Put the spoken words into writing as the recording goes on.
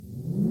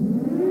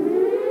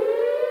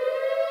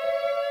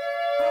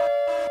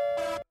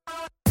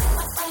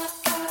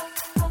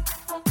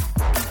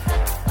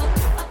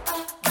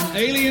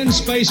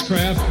American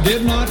spacecraft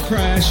did not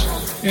crash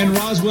in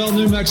Roswell,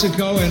 New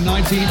Mexico in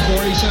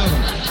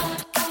 1947.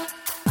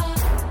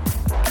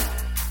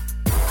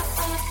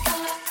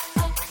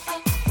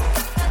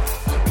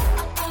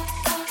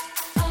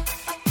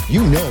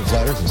 You know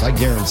flat earthers, I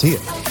guarantee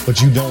it.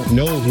 But you don't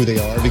know who they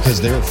are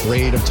because they're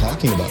afraid of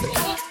talking about it.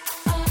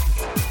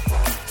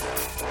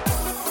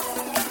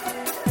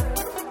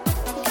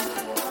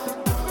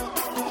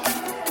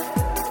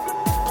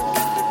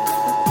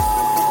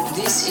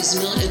 This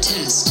is not a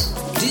test.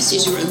 This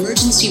is your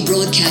emergency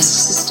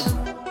broadcast system.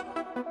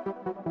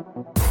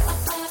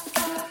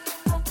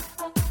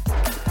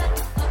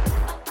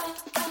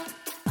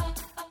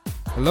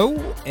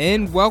 Hello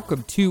and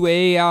welcome to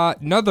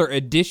another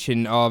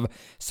edition of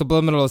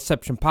Subliminal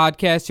Deception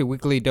Podcast, your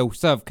weekly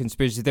dose of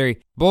conspiracy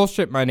theory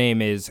bullshit. My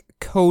name is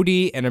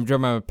Cody and I'm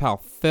joined by my pal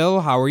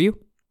Phil. How are you?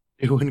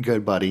 Doing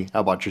good, buddy.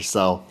 How about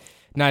yourself?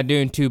 Not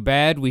doing too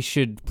bad. We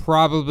should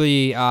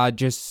probably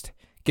just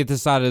get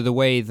this out of the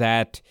way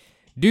that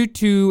due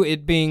to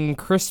it being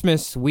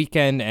Christmas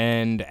weekend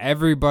and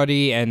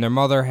everybody and their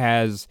mother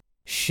has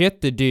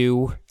shit to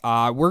do,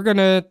 we're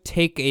gonna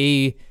take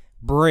a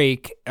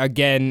break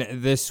again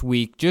this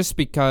week just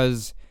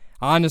because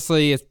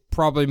honestly it's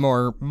probably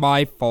more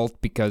my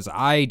fault because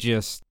I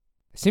just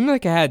seemed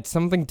like I had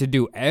something to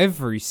do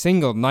every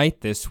single night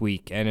this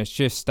week, and it's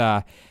just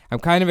I'm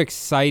kind of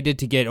excited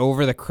to get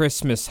over the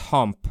Christmas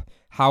hump.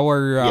 How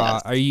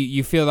are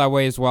you feel that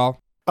way as well?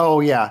 Oh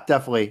yeah,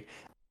 definitely.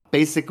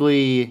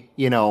 Basically,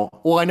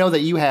 well, I know that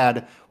you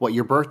had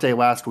your birthday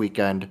last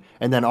weekend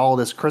and then all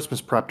this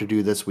Christmas prep to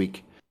do this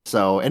week.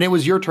 So, and it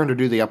was your turn to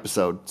do the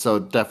episode. So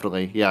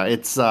definitely, yeah,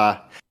 it's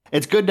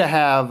good to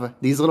have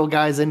these little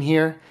guys in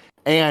here.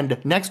 And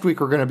next week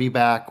we're going to be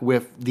back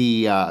with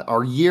the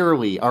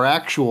our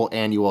actual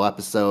annual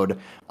episode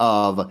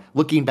of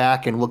looking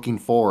back and looking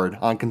forward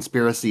on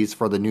conspiracies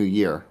for the new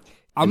year.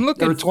 I'm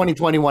looking for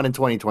 2021 and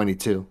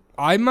 2022.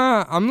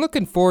 I'm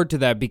looking forward to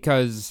that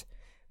because,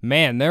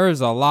 man, there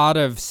is a lot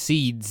of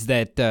seeds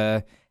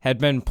that had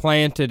been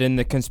planted in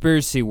the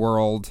conspiracy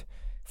world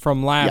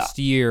from last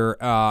year,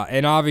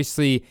 and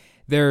obviously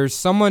there's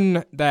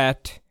someone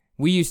that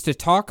we used to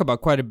talk about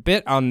quite a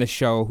bit on the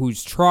show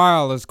whose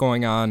trial is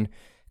going on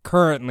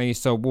currently,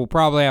 so we'll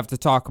probably have to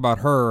talk about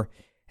her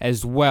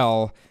as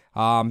well.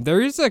 There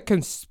is a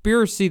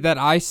conspiracy that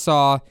I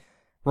saw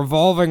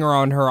revolving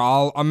around her.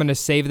 I'm going to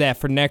save that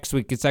for next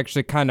week. It's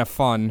actually kind of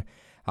fun,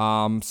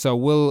 so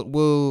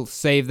we'll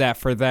save that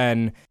for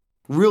then.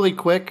 Really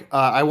quick,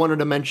 I wanted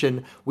to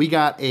mention we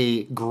got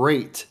a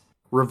great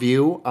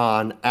review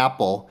on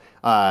Apple.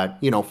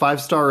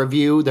 5-star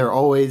review. They're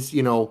always,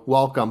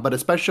 welcome, but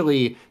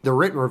especially the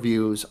written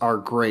reviews are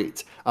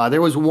great.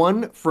 There was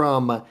one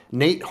from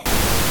Nate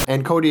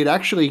and Cody. It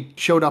actually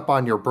showed up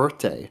on your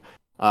birthday,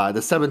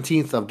 the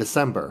 17th of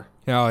December.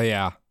 Oh,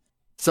 yeah.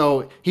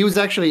 So he was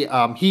actually,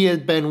 he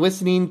had been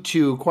listening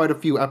to quite a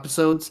few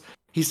episodes,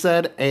 he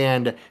said,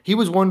 and he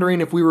was wondering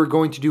if we were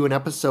going to do an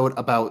episode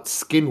about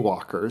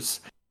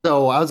skinwalkers.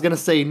 So I was going to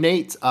say,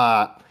 Nate,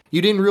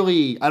 you didn't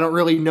really, I don't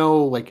really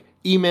know,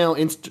 email,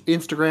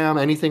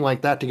 Instagram, anything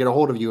like that to get a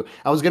hold of you.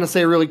 I was going to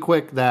say really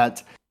quick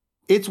that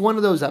it's one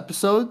of those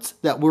episodes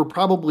that we're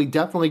probably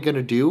definitely going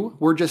to do.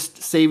 We're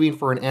just saving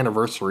for an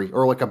anniversary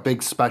or a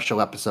big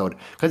special episode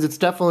because it's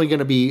definitely going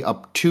to be a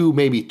 2,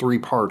 maybe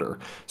 3-parter.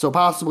 So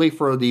possibly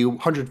for the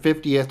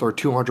 150th or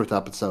 200th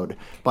episode.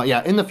 But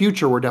yeah, in the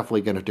future, we're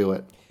definitely going to do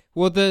it.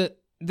 Well, the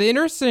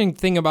interesting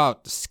thing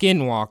about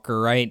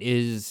Skinwalker, right,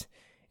 is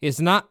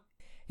not,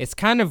 it's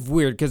kind of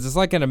weird because it's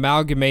like an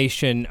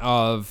amalgamation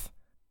of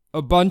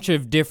a bunch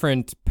of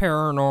different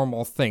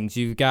paranormal things.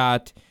 You've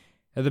got,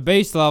 at the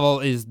base level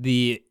is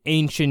the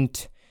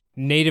ancient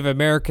Native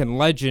American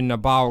legend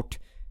about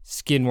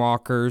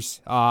skinwalkers.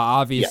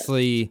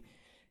 Obviously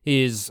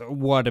is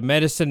a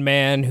medicine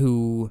man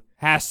who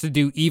has to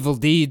do evil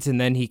deeds and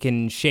then he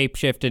can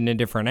shapeshift into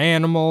different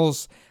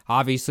animals.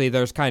 Obviously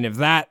there's kind of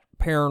that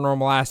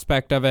paranormal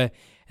aspect of it.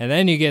 And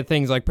then you get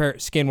things like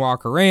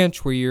Skinwalker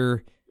Ranch where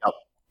you're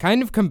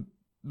kind of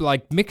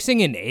mixing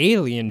in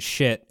alien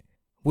shit,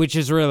 which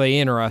is really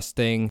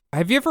interesting.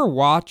 Have you ever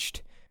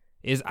watched,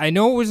 I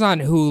know it was on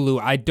Hulu,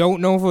 I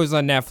don't know if it was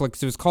on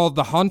Netflix, it was called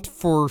The Hunt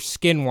for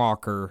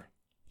Skinwalker.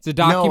 It's a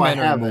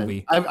documentary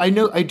movie. I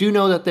do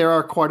know that there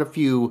are quite a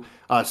few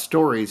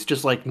stories,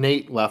 just like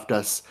Nate left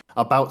us,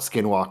 about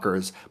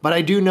skinwalkers. But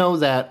I do know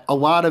that a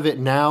lot of it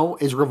now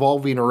is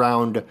revolving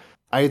around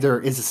either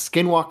is a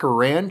Skinwalker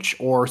Ranch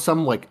or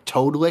some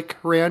Toadlick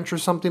Ranch or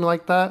something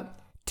like that.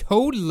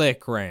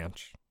 Toadlick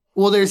Ranch?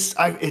 Well, it's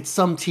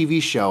some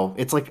TV show.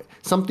 It's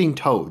something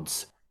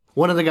Toads.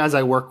 One of the guys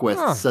I work with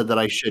said that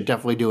I should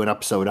definitely do an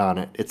episode on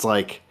it. It's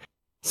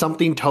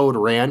something Toad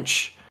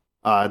Ranch.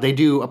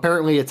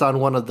 Apparently it's on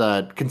one of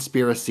the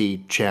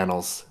conspiracy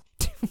channels.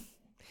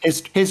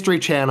 History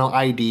Channel,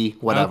 ID,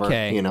 whatever,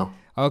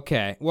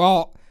 Okay.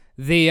 Well,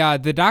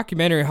 the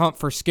documentary Hunt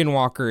for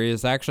Skinwalker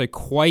is actually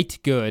quite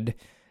good.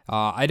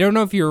 I don't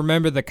know if you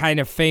remember the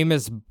kind of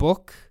famous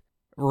book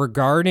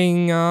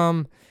regarding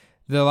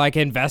the like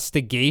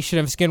investigation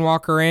of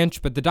Skinwalker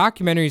Ranch, but the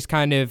documentary is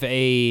kind of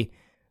a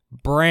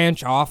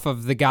branch off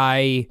of the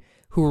guy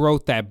who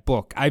wrote that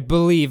book, I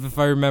believe, if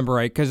I remember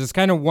right, because it's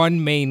kind of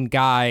one main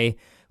guy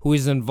who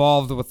is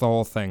involved with the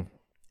whole thing.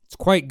 It's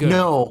quite good.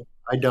 No,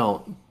 I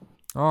don't.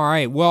 All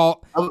right.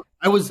 Well,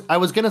 I was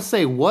gonna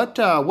say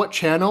what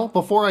channel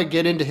before I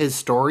get into his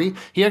story.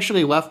 He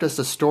actually left us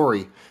a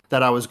story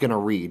that I was gonna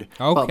read.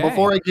 Okay. But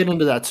before I get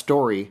into that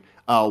story,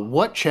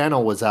 what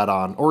channel was that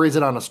on, or is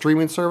it on a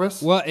streaming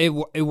service? well,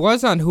 it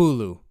was on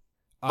Hulu.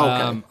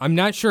 Okay. I'm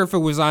not sure if it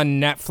was on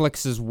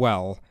Netflix as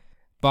well,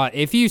 but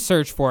if you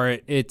search for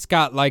it, it's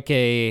got like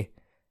a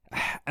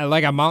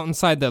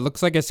mountainside that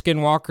looks like a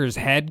skinwalker's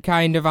head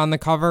kind of on the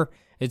cover.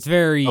 It's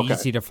very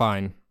easy to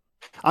find.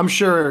 I'm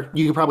sure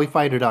you could probably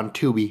find it on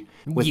Tubi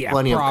with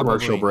plenty of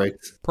commercial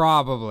breaks.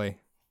 Probably.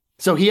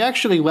 So he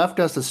actually left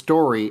us a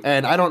story,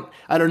 and I don't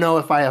know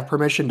if I have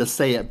permission to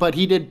say it, but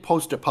he did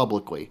post it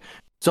publicly.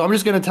 So I'm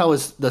just going to tell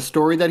the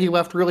story that he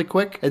left really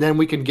quick, and then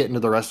we can get into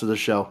the rest of the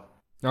show.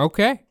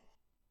 Okay.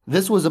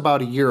 This was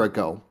about a year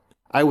ago.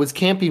 I was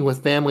camping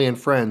with family and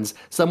friends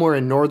somewhere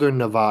in northern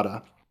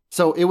Nevada.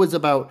 So it was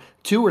about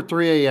 2 or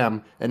 3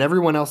 a.m., and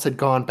everyone else had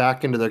gone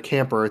back into their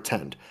camper or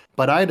tent.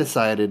 But I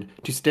decided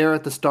to stare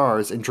at the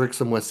stars and drink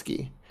some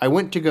whiskey. I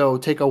went to go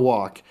take a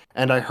walk,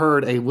 and I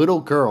heard a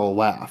little girl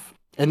laugh.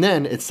 And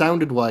then it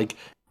sounded like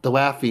the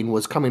laughing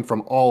was coming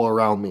from all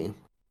around me.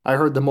 I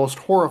heard the most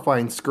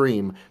horrifying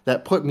scream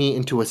that put me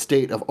into a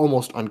state of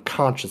almost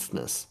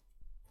unconsciousness.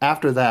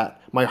 After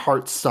that, my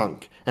heart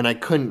sunk, and I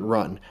couldn't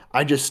run.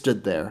 I just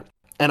stood there,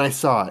 and I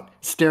saw it,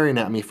 staring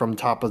at me from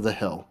top of the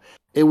hill.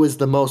 It was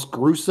the most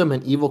gruesome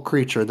and evil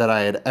creature that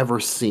I had ever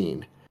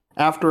seen.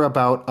 After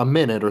about a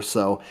minute or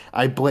so,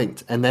 I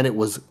blinked, and then it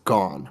was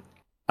gone.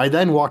 I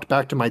then walked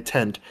back to my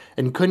tent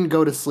and couldn't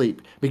go to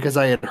sleep because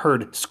I had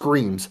heard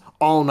screams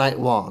all night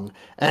long,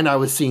 and I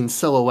was seeing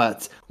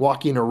silhouettes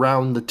walking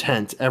around the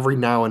tent every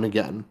now and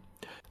again.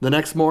 The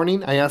next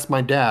morning, I asked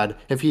my dad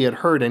if he had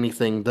heard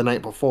anything the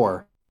night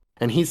before,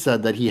 and he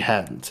said that he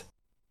hadn't.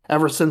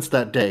 Ever since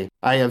that day,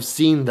 I have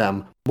seen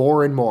them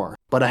more and more,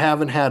 but I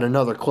haven't had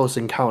another close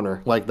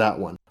encounter like that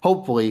one.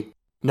 Hopefully,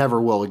 never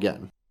will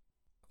again.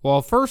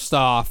 Well, first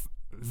off,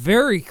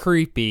 very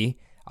creepy.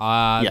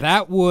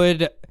 Yes.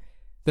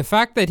 The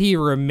fact that he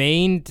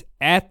remained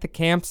at the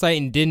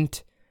campsite and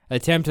didn't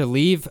attempt to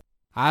leave,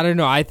 I don't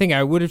know. I think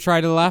I would have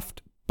tried to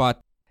left, but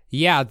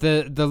yeah,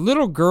 the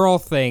little girl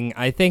thing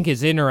I think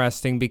is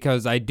interesting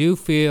because I do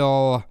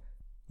feel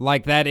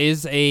like that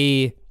is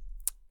a,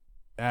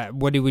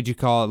 what would you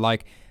call it?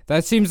 Like,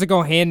 that seems to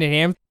go hand in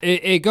hand.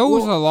 It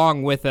goes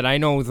along with it, I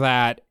know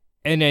that,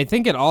 and I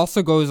think it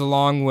also goes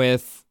along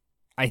with,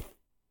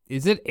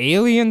 is it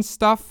alien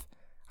stuff?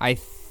 I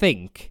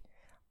think.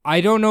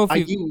 I don't know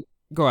if you...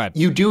 Go ahead.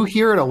 You do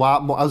hear it a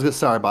lot more.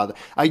 Sorry about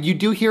that. You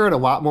do hear it a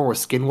lot more with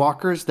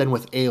skinwalkers than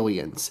with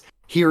aliens.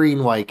 Hearing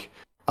like,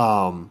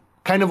 kind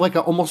of like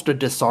almost a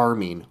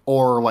disarming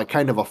or like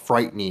kind of a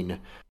frightening.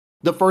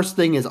 The first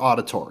thing is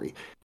auditory.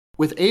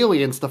 With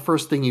aliens, the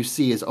first thing you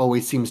see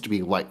always seems to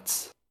be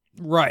lights.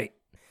 Right.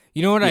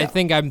 You know what I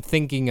think I'm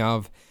thinking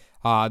of?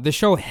 The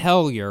show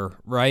Hellier,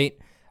 right?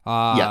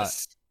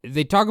 Yes.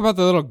 They talk about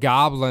the little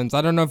goblins.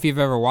 I don't know if you've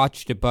ever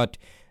watched it, but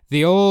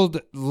the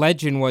old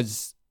legend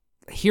was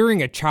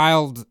hearing a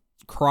child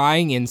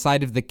crying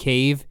inside of the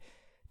cave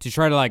to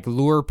try to like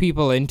lure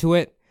people into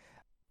it.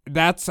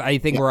 That's, I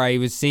think, where I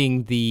was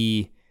seeing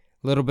the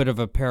little bit of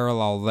a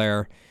parallel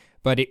there.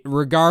 But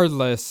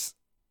regardless,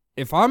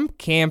 if I'm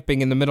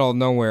camping in the middle of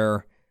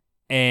nowhere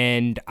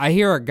and I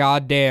hear a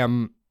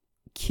goddamn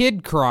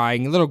kid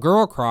crying, a little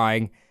girl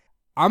crying,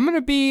 I'm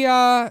gonna be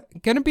a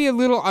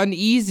little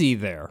uneasy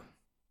there.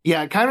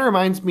 Yeah, it kind of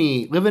reminds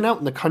me, living out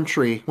in the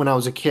country when I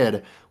was a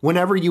kid,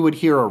 whenever you would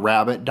hear a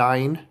rabbit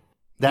dying,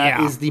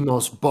 that is the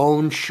most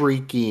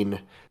bone-shrieking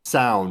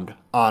sound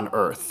on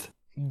Earth.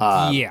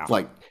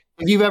 Like,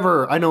 if you've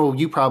ever, I know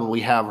you probably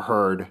have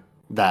heard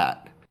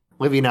that,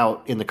 living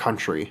out in the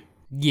country.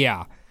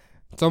 Yeah,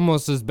 it's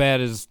almost as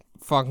bad as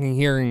fucking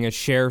hearing a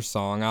Cher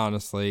song,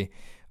 honestly.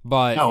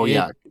 But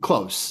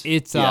close.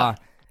 It's,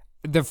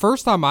 the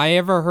first time I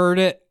ever heard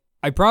it,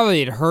 I probably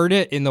had heard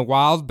it in the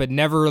wild, but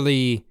never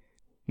really...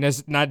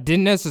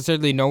 didn't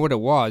necessarily know what it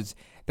was.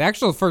 The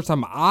actual first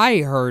time I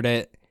heard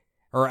it,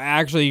 or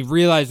actually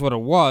realized what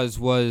it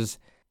was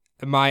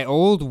my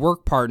old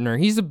work partner.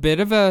 He's a bit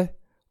of a,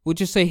 we'll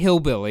just say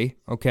hillbilly,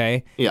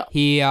 okay? Yeah.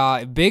 He,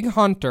 big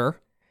hunter,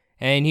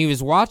 and he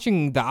was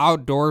watching the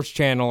Outdoors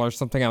channel or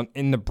something out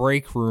in the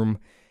break room,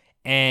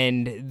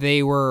 and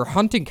they were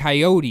hunting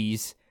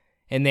coyotes,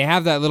 and they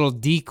have that little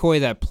decoy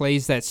that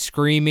plays that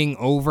screaming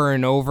over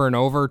and over and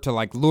over to,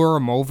 like, lure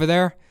them over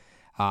there.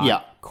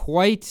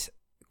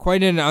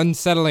 Quite an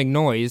unsettling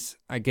noise.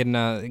 I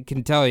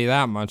can tell you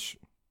that much.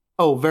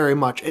 Oh, very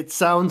much. It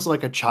sounds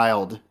like a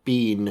child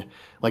being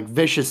like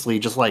viciously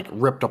just like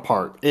ripped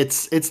apart.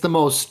 It's the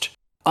most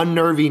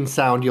unnerving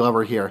sound you'll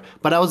ever hear.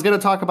 But I was going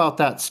to talk about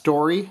that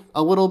story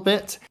a little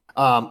bit.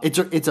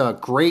 It's a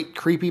great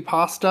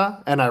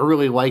creepypasta, and I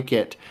really like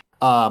it.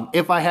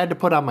 If I had to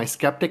put on my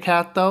skeptic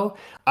hat, though,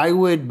 I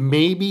would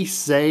maybe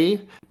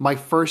say my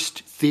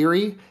first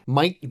theory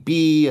might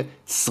be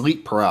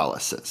sleep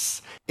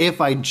paralysis.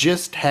 If I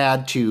just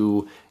had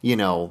to,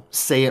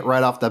 say it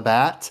right off the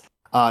bat,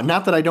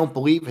 not that I don't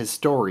believe his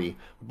story,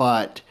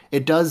 but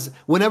it does,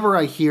 whenever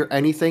I hear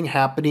anything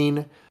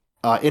happening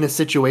in a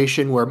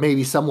situation where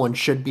maybe someone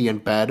should be in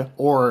bed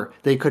or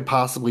they could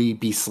possibly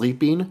be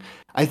sleeping,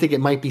 I think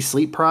it might be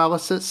sleep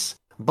paralysis.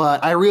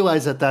 But I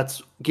realize that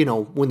that's,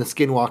 when the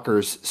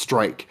skinwalkers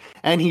strike.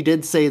 And he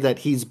did say that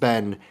he's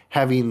been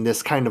having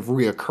this kind of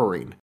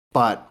reoccurring.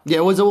 But yeah,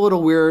 it was a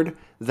little weird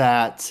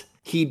that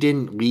he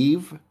didn't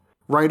leave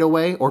right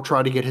away or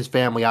try to get his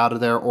family out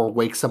of there or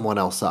wake someone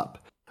else up.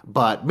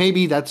 But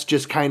maybe that's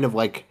just kind of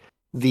like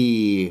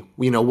the,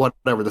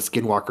 whatever the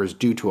skinwalkers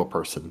do to a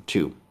person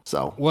too.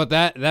 So, well,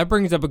 that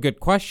brings up a good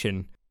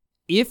question.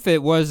 If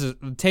it was,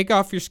 take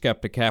off your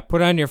skeptic hat,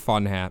 put on your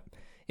fun hat.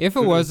 If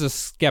it was a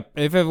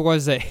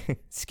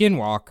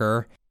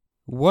skinwalker,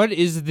 what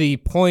is the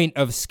point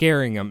of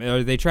scaring them?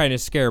 Are they trying to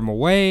scare them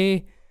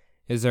away?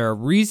 Is there a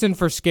reason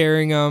for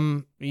scaring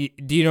them?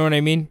 Do you know what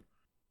I mean?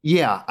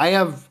 Yeah, I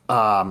have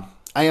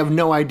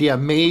no idea.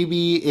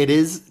 Maybe it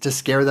is to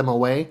scare them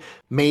away.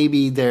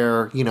 Maybe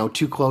they're,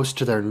 too close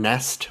to their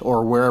nest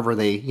or wherever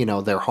they,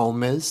 their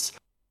home is.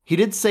 He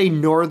did say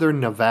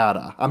northern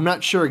Nevada. I'm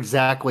not sure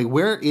exactly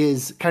where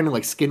is kind of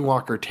like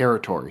skinwalker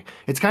territory.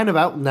 It's kind of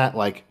out in that,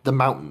 like, the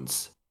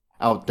mountains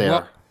out there,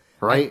 well,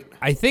 right?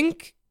 I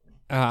think,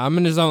 I'm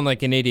going to zone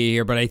like an idiot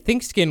here, but I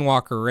think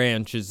Skinwalker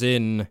Ranch is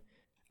in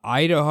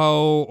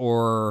Idaho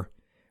or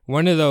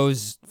one of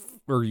those,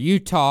 or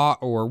Utah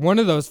or one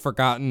of those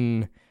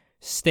forgotten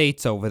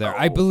states over there,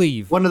 I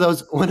believe. One of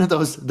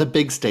those, the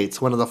big states,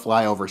 one of the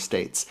flyover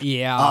states.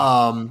 Yeah.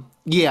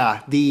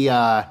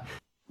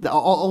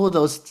 All of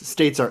those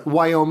states are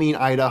Wyoming,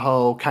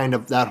 Idaho, kind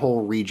of that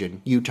whole region,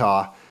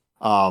 Utah,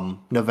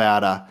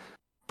 Nevada,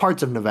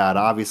 parts of Nevada.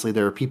 Obviously,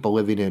 there are people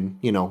living in,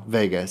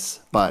 Vegas,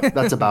 but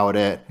that's about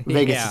it.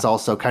 Vegas is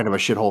also kind of a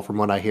shithole from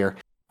what I hear.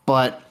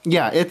 But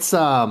yeah, it's,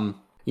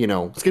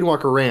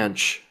 Skinwalker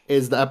Ranch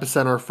is the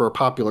epicenter for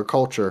popular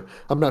culture.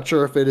 I'm not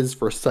sure if it is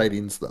for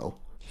sightings though.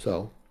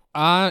 So,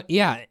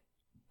 yeah,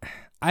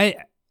 I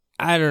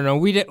don't know.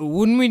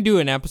 When we do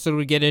an episode,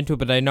 we get into it,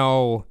 but I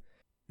know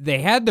they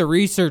had the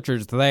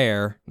researchers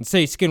there,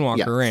 say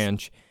Skinwalker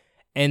Ranch,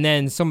 and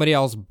then somebody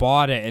else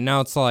bought it, and now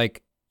it's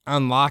like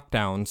on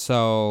lockdown.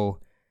 So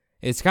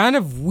it's kind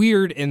of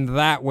weird in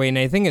that way, and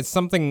I think it's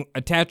something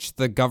attached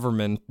to the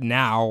government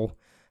now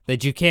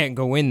that you can't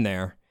go in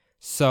there.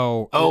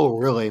 So, oh,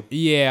 really?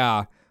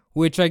 Yeah,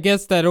 which I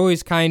guess that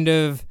always kind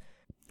of,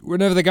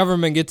 whenever the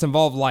government gets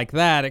involved like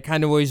that, it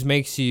kind of always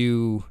makes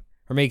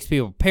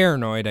people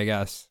paranoid, I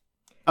guess.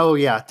 Oh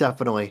yeah,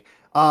 definitely.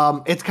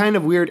 It's kind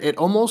of weird. It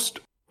almost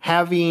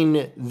having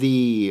it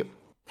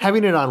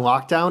on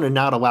lockdown and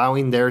not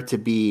allowing there to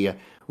be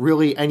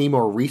really any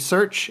more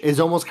research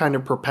is almost kind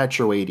of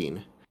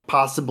perpetuating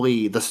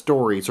possibly the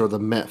stories or the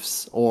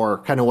myths or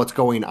kind of what's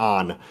going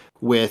on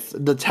with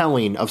the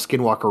telling of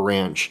Skinwalker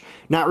Ranch,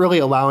 not really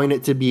allowing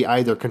it to be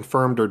either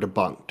confirmed or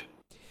debunked.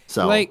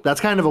 So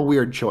that's kind of a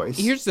weird choice.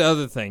 Here's the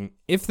other thing.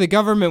 If the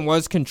government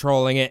was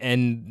controlling it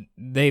and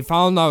they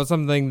found out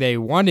something they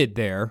wanted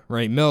there,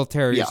 right,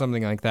 military or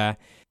something like that,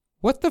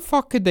 what the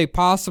fuck could they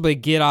possibly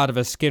get out of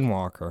a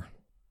skinwalker?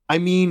 I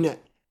mean,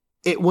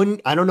 it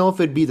wouldn't, I don't know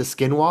if it'd be the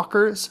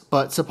skinwalkers,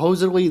 but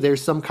supposedly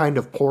there's some kind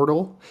of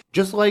portal.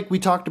 Just like we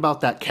talked about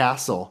that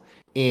castle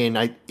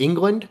in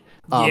England,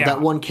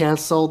 that one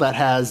castle that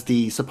has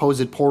the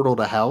supposed portal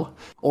to hell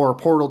or a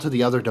portal to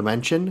the other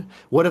dimension.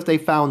 What if they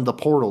found the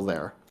portal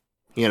there?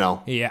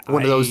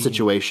 One of those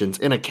situations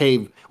in a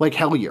cave, like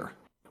Hellier,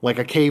 like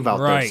a cave out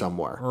there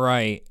somewhere.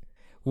 Right.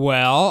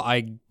 Well,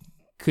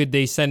 could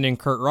they send in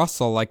Kurt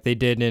Russell like they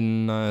did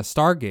in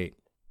Stargate?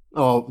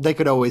 Oh, they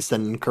could always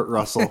send in Kurt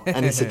Russell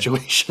any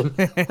situation.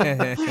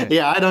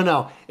 Yeah, I don't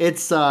know.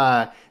 It's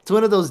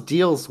one of those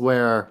deals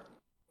where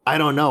I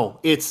don't know.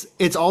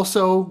 It's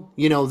also,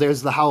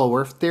 there's the Hollow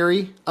Earth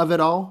theory of it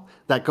all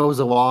that goes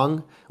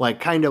along, like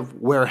kind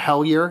of where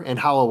Hellier and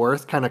Hollow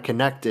Earth kind of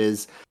connect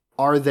is,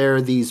 are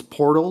there these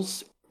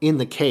portals in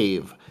the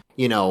cave,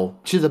 to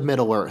the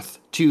Middle Earth,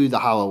 to the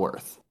Hollow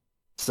Earth?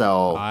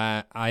 So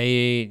I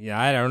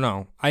don't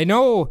know. I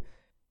know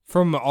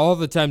from all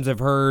the times I've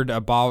heard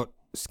about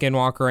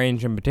Skinwalker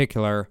Ranch in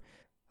particular,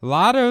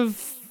 I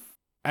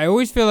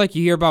always feel like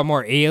you hear about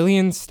more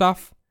alien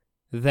stuff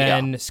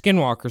than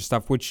Skinwalker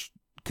stuff, which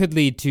could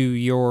lead to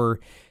your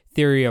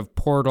theory of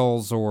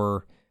portals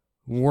or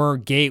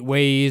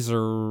gateways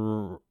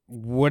or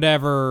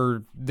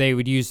whatever they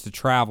would use to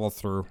travel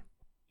through.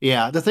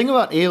 Yeah, the thing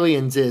about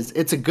aliens is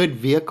it's a good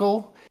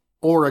vehicle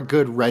or a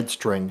good red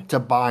string to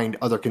bind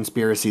other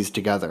conspiracies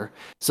together.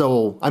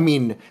 So, I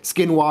mean,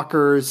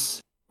 skinwalkers,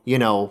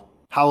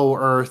 Hollow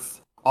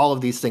Earth, all of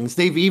these things.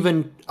 They've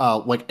even,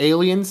 like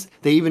aliens,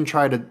 they even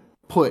try to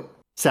put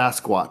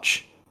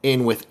Sasquatch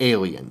in with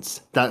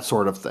aliens, that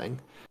sort of thing.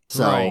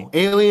 So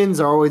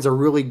aliens are always a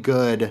really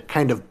good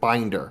kind of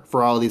binder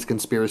for all of these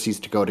conspiracies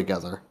to go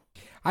together.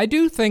 I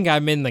do think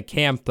I'm in the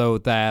camp, though,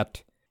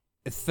 that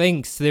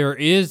thinks there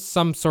is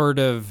some sort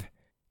of,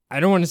 I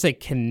don't want to say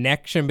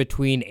connection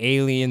between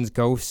aliens,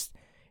 ghosts,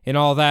 and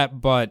all that,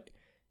 but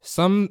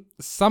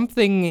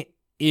something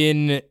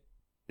in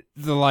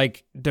the,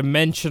 like,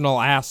 dimensional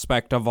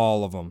aspect of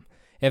all of them,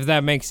 if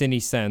that makes any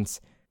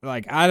sense.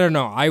 Like, I don't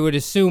know. I would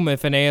assume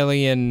if an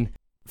alien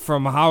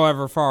from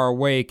however far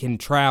away can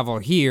travel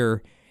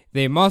here,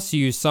 they must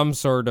use some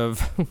sort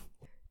of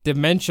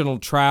dimensional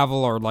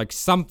travel or like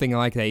something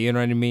like that, you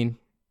know what I mean?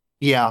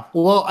 Yeah.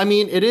 Well, I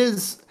mean, it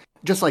is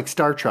just like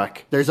Star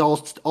Trek. There's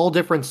all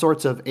different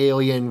sorts of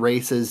alien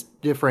races,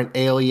 different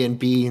alien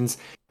beings.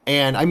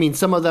 And I mean,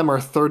 some of them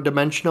are third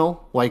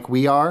dimensional, like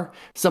we are.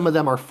 Some of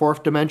them are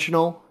fourth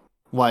dimensional,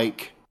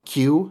 like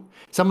Q.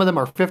 Some of them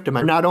are fifth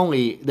dimensional. Not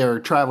only they're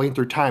traveling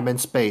through time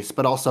and space,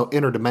 but also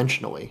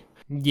interdimensionally.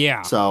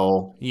 Yeah.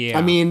 So, yeah.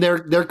 I mean,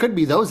 there could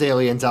be those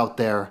aliens out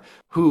there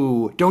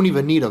who don't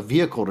even need a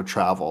vehicle to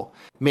travel.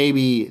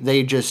 Maybe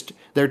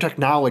their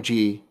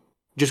technology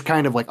just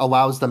kind of like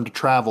allows them to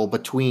travel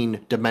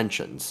between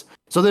dimensions.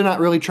 So they're not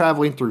really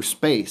traveling through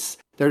space.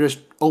 They're just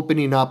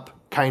opening up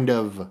kind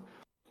of,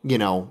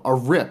 a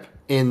rip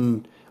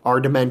in our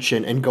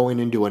dimension and going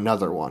into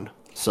another one.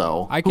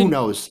 So who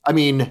knows? I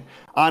mean,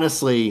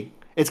 honestly,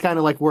 it's kind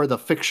of like where the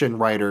fiction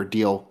writer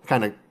deal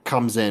kind of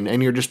comes in,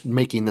 and you're just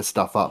making this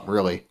stuff up,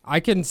 really.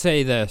 I can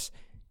say this.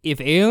 If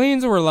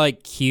aliens were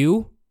like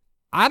Q,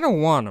 I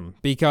don't want him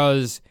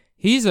because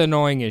he's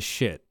annoying as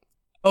shit.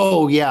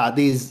 Oh, yeah,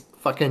 these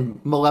fucking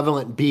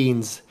malevolent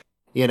beings,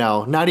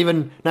 not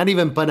even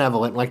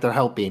benevolent like they're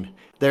helping.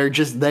 They're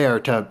just there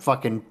to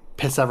fucking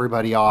piss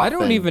everybody off. I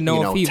don't even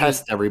know if he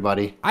test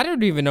everybody. I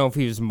don't even know if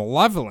he was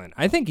malevolent.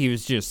 I think he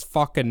was just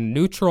fucking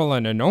neutral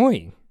and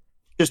annoying.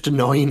 Just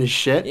annoying as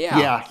shit?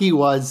 Yeah, he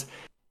was.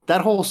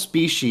 That whole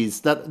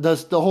species,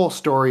 the whole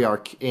story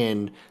arc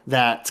in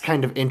that's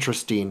kind of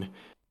interesting.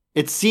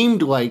 It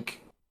seemed like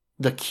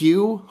the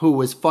Q who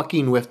was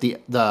fucking with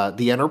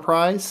the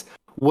Enterprise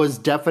was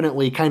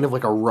definitely kind of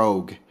like a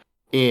rogue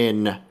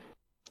in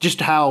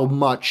just how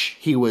much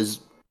he was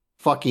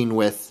fucking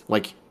with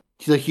like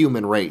the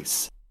human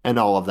race and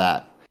all of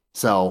that.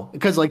 So,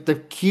 because like the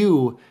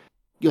Q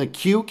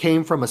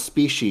came from a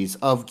species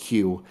of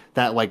Q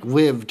that like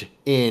lived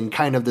in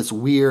kind of this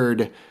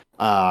weird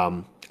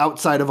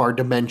outside of our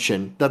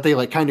dimension that they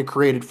like kind of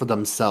created for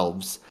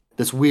themselves,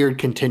 this weird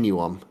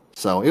continuum.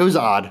 So it was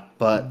odd,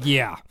 but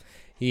yeah.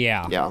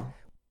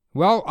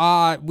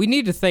 Well, we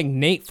need to thank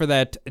Nate for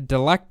that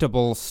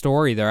delectable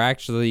story there.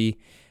 Actually,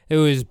 it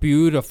was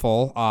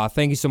beautiful.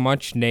 Thank you so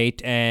much,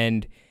 Nate.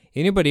 And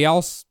anybody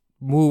else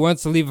who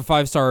wants to leave a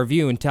 5-star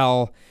review and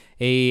tell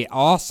a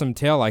awesome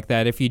tale like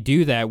that, if you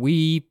do that,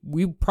 we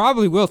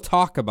probably will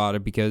talk about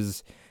it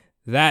because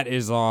that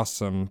is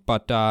awesome.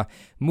 But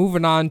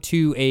moving on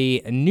to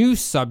a new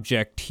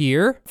subject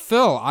here.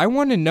 Phil, I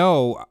want to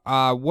know,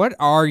 what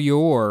are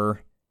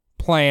your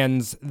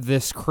plans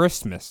this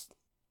Christmas?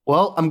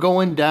 Well, I'm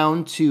going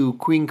down to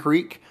Queen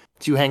Creek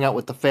to hang out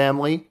with the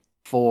family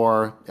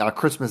for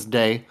Christmas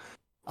Day.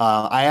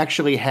 I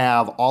actually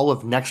have all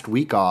of next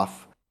week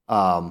off.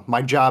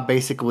 My job,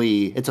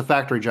 basically, it's a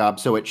factory job,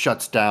 so it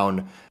shuts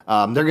down.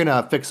 They're going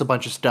to fix a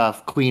bunch of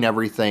stuff, clean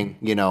everything,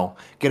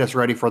 get us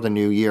ready for the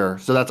new year.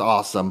 So that's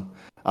awesome.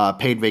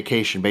 Paid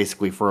vacation,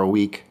 basically, for a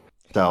week.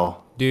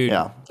 So, dude,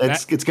 yeah,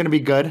 it's going to be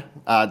good.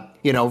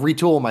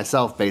 Retool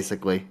myself,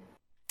 basically.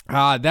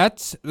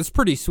 That's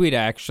pretty sweet,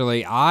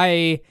 actually.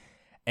 I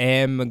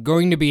am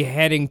going to be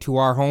heading to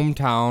our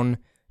hometown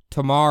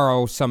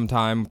tomorrow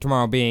sometime,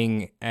 tomorrow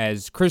being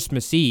as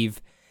Christmas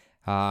Eve.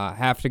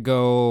 Have to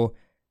go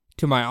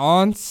to my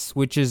aunt's,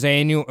 which is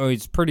annual.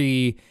 It's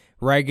pretty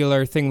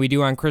regular thing we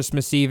do on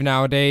Christmas Eve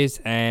nowadays,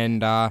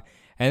 and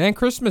then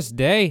Christmas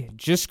Day,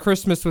 just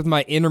Christmas with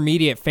my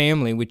intermediate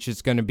family, which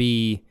is going to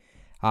be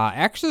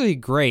actually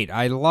great.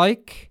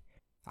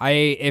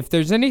 If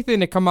there's anything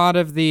to come out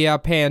of the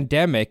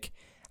pandemic,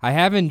 I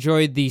have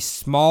enjoyed the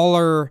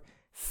smaller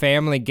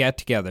family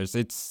get-togethers.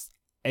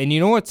 And you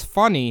know what's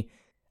funny?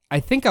 I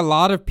think a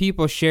lot of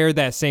people share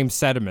that same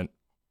sentiment.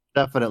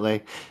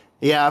 Definitely.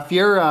 Yeah, if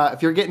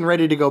you're getting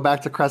ready to go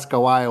back to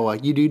Cresco, Iowa,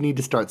 you do need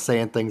to start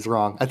saying things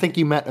wrong. I think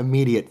you meant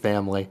immediate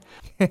family.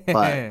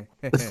 But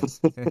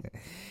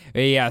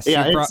yes.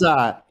 It's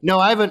no,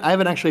 I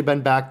haven't actually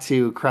been back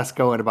to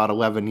Cresco in about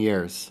 11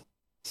 years.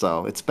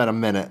 So it's been a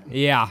minute.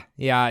 Yeah.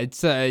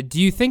 It's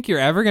do you think you're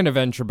ever going to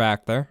venture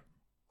back there?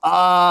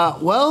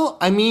 Well,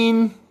 I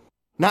mean,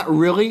 not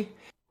really.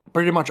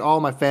 Pretty much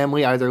all my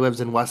family either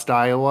lives in West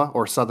Iowa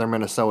or Southern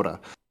Minnesota.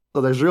 So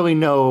there's really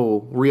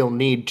no real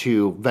need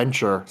to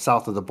venture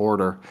south of the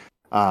border,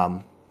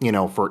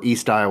 for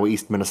East Iowa,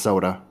 East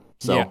Minnesota.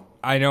 So yeah,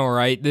 I know,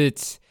 right?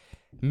 It's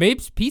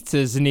Mapes Pizza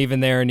isn't even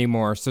there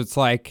anymore. So it's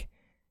like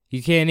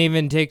you can't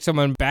even take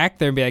someone back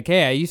there and be like,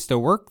 hey, I used to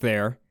work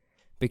there.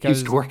 Because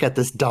used to work at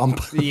this dump.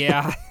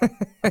 Yeah.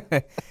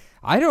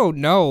 I don't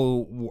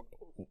know,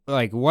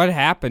 what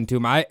happened to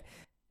him.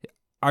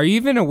 Are you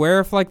even aware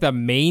if, the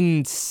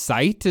main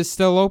site is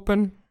still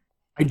open?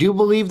 I do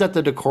believe that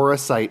the Decorah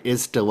site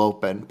is still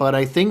open, but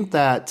I think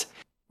that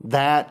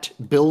that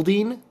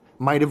building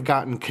might have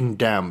gotten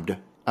condemned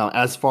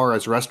as far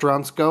as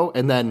restaurants go.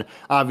 And then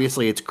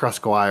obviously it's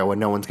Cresco, Iowa.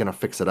 No one's going to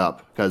fix it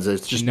up because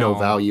there's just no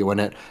value in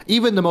it.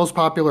 Even the most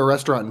popular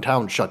restaurant in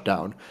town shut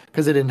down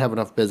because they didn't have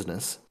enough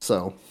business.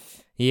 So,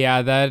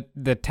 yeah, that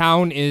the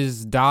town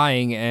is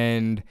dying.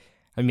 And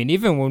I mean,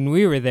 even when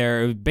we were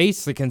there, it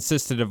basically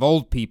consisted of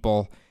old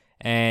people.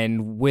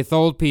 And with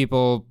old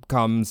people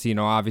comes,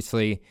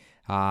 obviously,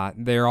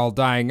 they're all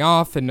dying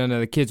off and none of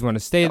the kids want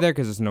to stay there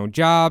because there's no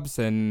jobs.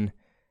 And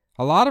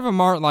a lot of them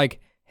aren't like,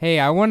 hey,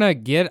 I want to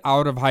get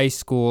out of high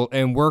school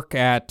and work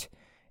at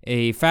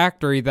a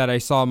factory that I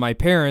saw my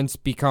parents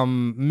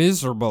become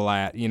miserable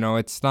at.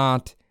 It's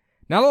not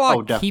a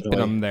lot keeping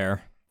them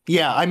there.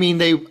 Yeah, I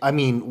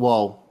imagine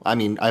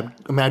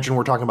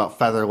we're talking about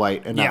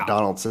Featherlight and not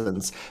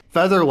Donaldson's.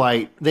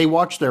 Featherlight, they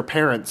watch their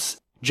parents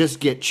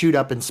just get chewed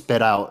up and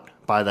spit out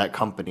by that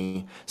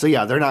company. So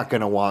yeah, they're not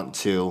going to want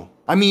to.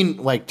 I mean,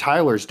 like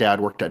Tyler's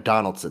dad worked at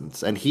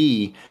Donaldson's and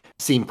he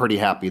seemed pretty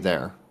happy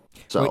there.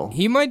 So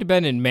he might have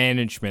been in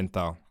management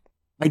though.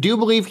 I do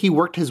believe he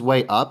worked his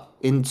way up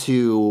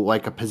into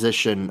like a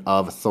position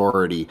of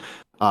authority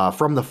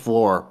from the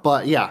floor.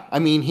 But yeah, I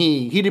mean,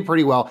 he did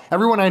pretty well.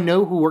 Everyone I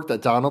know who worked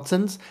at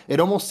Donaldson's, it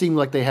almost seemed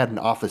like they had an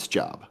office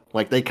job.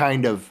 Like they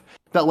kind of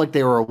felt like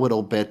they were a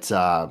little bit,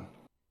 I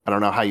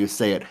don't know how you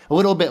say it, a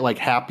little bit like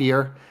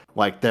happier.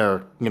 Like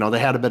they're, they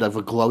had a bit of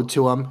a glow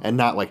to them and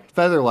not like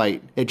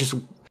Featherlight.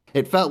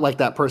 It felt like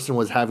that person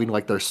was having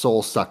like their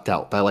soul sucked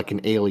out by like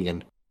an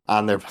alien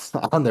on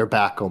their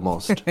back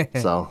almost.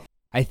 So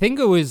I think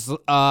it was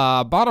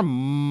about a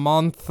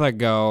month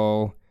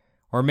ago,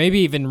 or maybe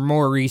even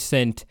more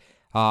recent,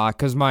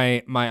 because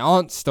my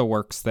aunt still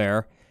works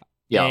there.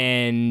 Yeah.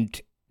 And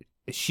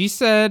she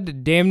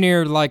said damn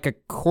near like a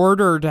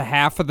quarter to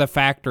half of the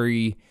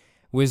factory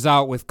was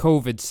out with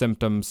COVID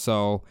symptoms.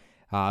 So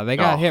they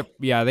got hit.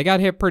 Yeah, they got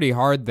hit pretty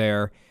hard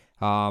there.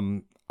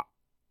 I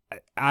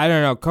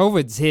don't know.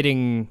 COVID's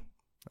hitting.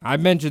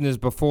 I've mentioned this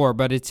before,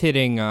 but it's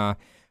hitting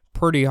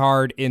pretty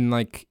hard in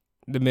like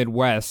the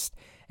Midwest.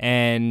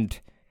 And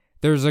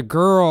there's a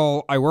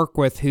girl I work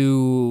with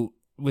who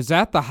was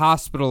at the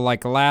hospital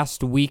like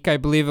last week, I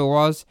believe it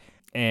was.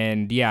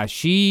 And yeah,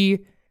 she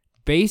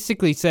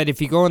basically said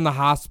if you go in the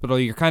hospital,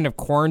 you're kind of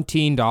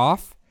quarantined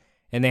off.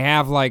 And they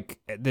have like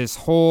this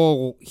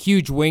whole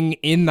huge wing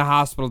in the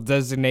hospital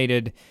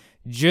designated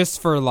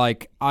just for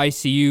like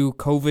ICU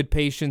COVID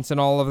patients and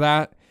all of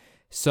that.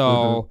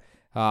 So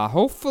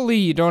hopefully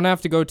you don't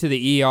have to go to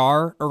the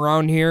ER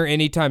around here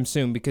anytime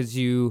soon because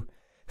you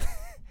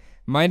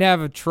might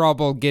have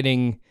trouble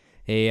getting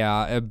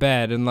a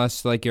bed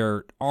unless like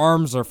your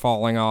arms are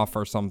falling off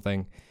or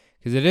something,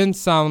 because it didn't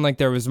sound like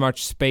there was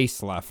much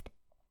space left.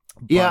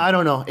 Yeah, I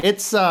don't know.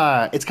 It's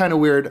kind of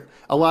weird.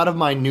 A lot of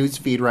my news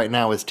feed right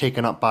now is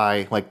taken up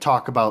by like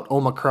talk about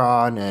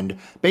Omicron and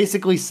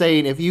basically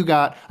saying if you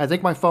got, I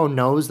think my phone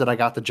knows that I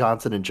got the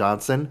Johnson &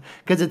 Johnson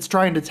because it's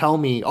trying to tell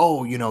me,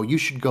 oh, you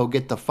should go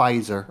get the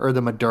Pfizer or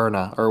the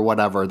Moderna or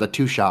whatever, the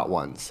 2-shot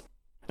ones.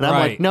 And I'm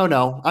like,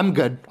 no, I'm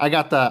good. I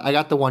got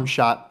the 1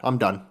 shot. I'm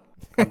done.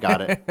 I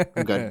got it.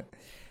 I'm good.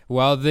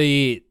 Well,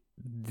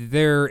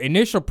 their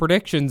initial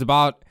predictions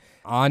about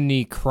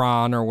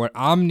Omicron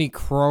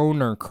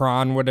or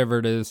Cron, whatever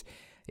it is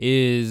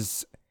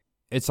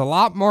it's a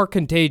lot more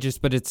contagious,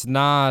 but it's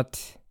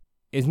not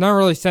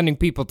really sending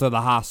people to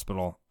the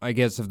hospital, I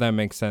guess, if that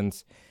makes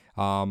sense,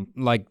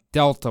 like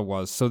Delta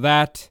was. So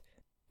that,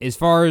 as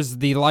far as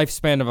the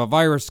lifespan of a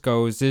virus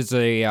goes, is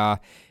a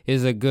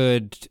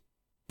good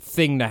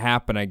thing to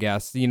happen, I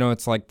guess.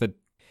 It's like the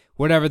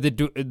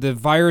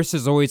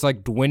viruses always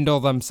like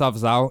dwindle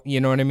themselves out, you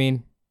know what I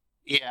mean?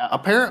 Yeah,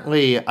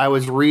 apparently I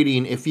was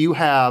reading if you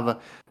have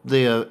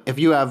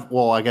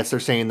well, I guess they're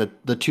saying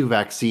the 2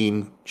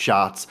 vaccine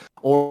shots,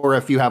 or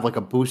if you have like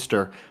a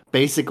booster,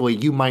 basically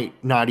you might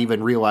not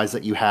even realize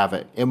that you have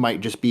it. It might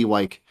just be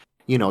like,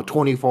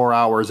 24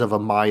 hours of a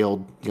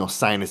mild,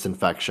 sinus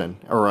infection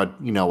or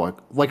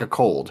like a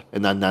cold,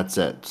 and then that's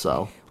it.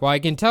 So, well, I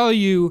can tell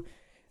you,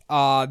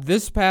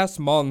 this past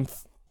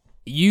month,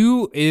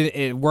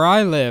 where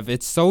I live,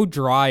 it's so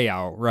dry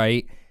out,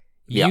 right?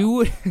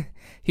 Yeah.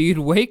 You'd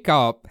wake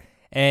up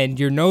and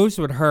your nose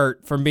would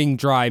hurt from being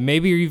dry,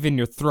 maybe even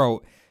your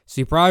throat. So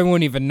you probably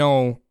wouldn't even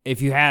know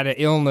if you had an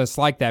illness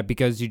like that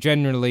because you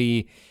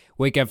generally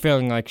wake up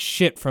feeling like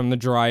shit from the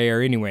dry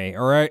air anyway.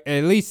 Or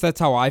at least that's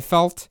how I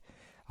felt.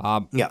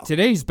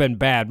 Today's been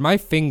bad. My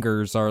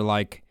fingers are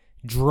like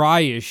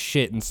dry as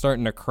shit and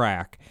starting to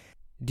crack.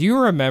 Do you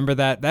remember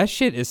that? That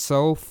shit is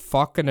so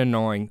fucking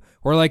annoying.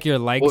 Or like your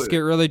legs get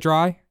really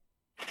dry.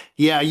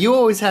 Yeah, you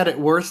always had it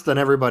worse than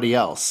everybody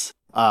else.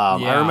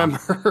 I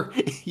remember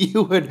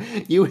you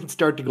would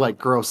start to like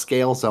grow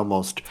scales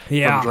almost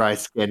from dry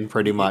skin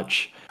pretty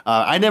much.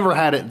 I never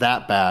had it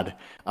that bad.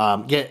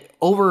 Get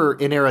over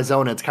in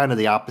Arizona, it's kind of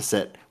the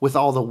opposite. With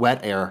all the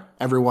wet air,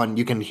 everyone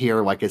you can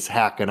hear like is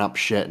hacking up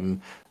shit and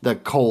the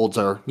colds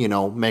are,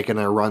 making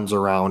their runs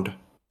around.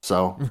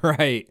 So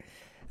right.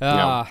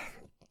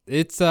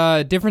 It's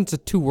a difference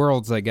of two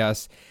worlds, I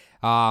guess.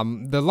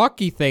 The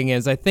lucky thing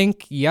is, I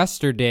think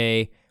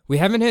yesterday we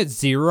haven't hit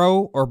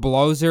 0 or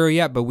below 0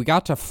 yet, but we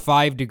got to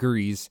 5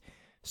 degrees.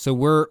 So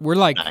we're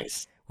like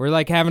Nice. we're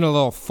like having a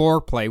little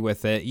foreplay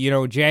with it. You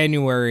know,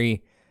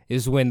 January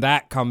is when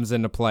that comes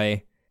into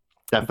play.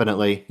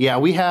 Definitely. Yeah,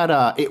 we had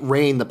it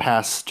rain the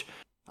past.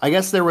 I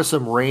guess there was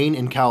some rain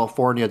in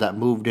California that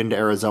moved into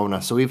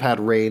Arizona, so we've had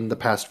rain the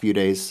past few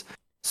days.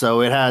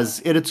 So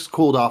it's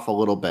cooled off a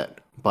little bit,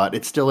 but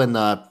it's still in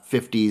the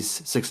 50s,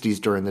 60s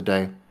during the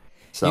day.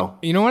 So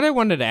You know what I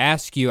wanted to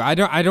ask you? I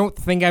don't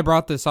think I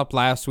brought this up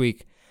last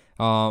week,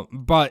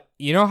 but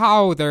you know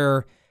how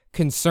they're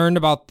concerned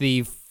about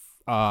the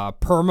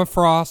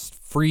permafrost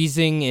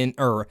freezing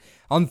or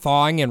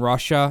unthawing in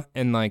Russia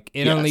and like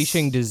it Yes.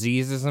 unleashing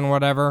diseases and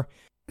whatever?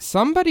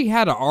 Somebody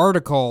had an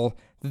article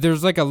that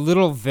there's like a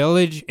little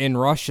village in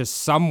Russia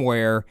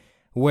somewhere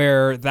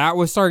where that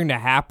was starting to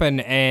happen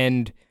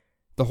and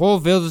the whole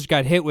village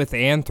got hit with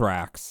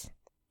anthrax.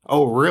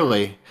 Oh,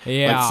 really?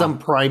 Yeah. Like some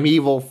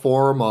primeval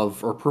form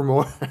of, or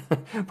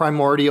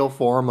primordial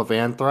form of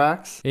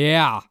anthrax?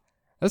 Yeah.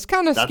 That's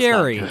kind of That's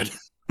scary. not good.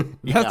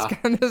 That's Yeah.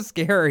 kind of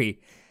scary.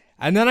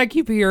 And then I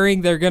keep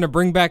hearing they're going to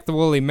bring back the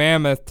woolly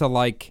mammoth to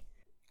like,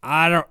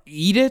 I don't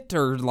eat it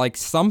or like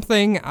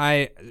something.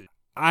 I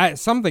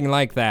something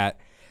like that.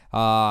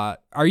 Are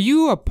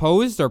you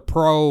opposed or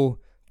pro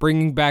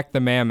bringing back the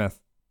mammoth?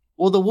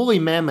 Well, the woolly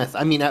mammoth,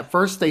 I mean, at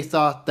first they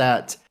thought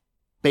that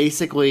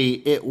basically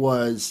it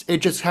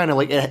just kind of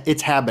like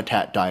its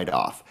habitat died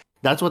off.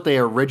 That's what they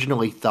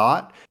originally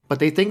thought, but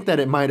they think that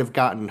it might have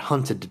gotten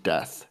hunted to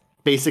death.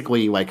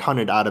 Basically, like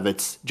hunted out of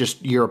its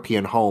just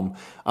European home.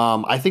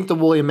 I think the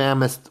woolly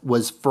mammoth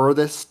was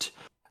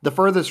the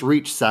furthest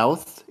reach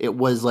south, it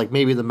was like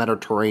maybe the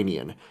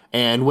Mediterranean.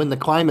 And when the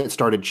climate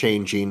started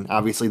changing,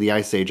 obviously the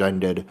Ice Age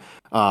ended,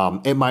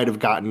 it might have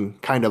gotten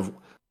kind of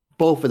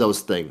both of those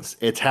things.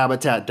 Its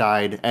habitat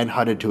died and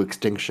hunted to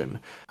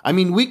extinction. I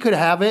mean, we could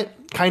have it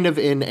kind of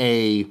in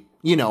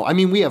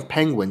we have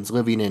penguins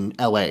living in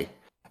LA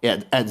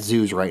at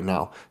zoos right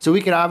now. So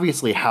we could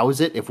obviously house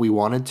it if we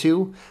wanted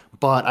to,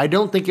 but I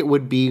don't think it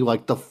would be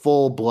like the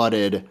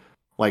full-blooded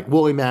like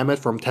woolly mammoth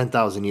from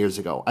 10,000 years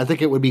ago. I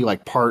think it would be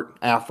like part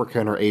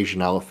African or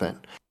Asian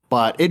elephant,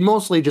 but it'd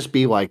mostly just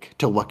be like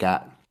to look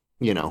at,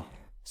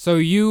 So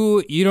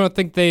you don't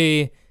think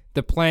the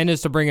plan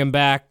is to bring him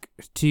back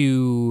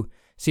to...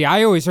 See,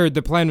 I always heard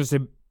the plan was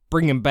to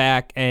bring him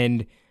back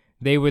and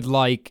they would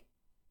like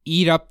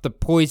eat up the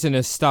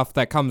poisonous stuff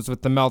that comes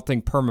with the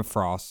melting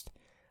permafrost.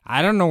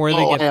 I don't know where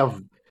they get...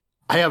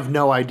 I have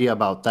no idea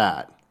about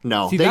that.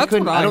 No, See, they that's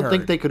couldn't. what I I don't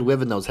think heard. they could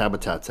live in those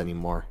habitats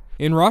anymore.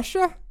 In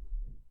Russia?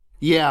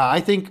 Yeah, I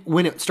think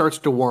when it starts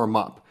to warm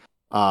up,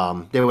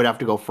 they would have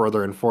to go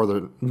further and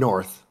further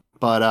north.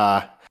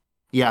 But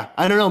yeah,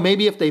 I don't know.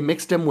 Maybe if they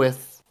mixed them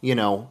with,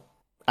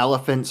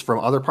 elephants from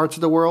other parts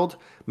of the world,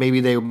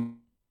 maybe they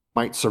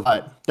might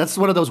survive. That's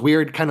one of those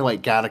weird kind of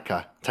like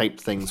Gattaca type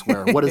things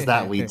where what does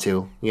that lead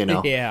to,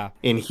 Yeah.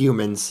 in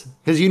humans?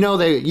 Because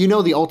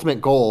the ultimate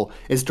goal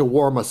is to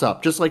warm us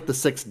up, just like the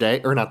Sixth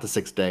Day, or not the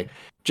Sixth Day,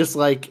 just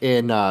like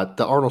in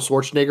the Arnold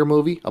Schwarzenegger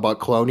movie about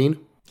cloning.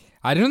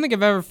 I don't think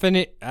I've ever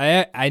finished...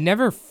 I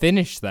never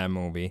finished that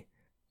movie.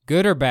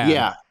 Good or bad?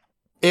 Yeah.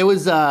 It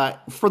was,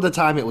 for the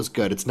time it was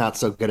good. It's not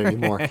so good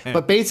anymore.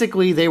 But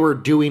basically they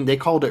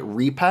called it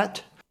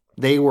repet.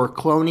 They were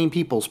cloning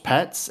people's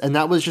pets, and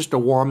that was just to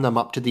warm them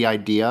up to the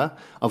idea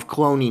of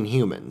cloning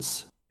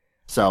humans.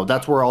 So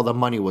that's where all the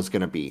money was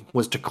going to be,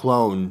 was to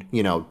clone,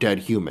 dead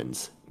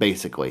humans,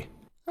 basically.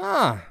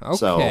 Ah,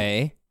 So-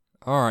 okay.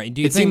 All right.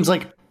 Do you It think...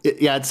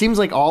 seems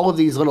like all of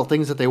these little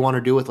things that they want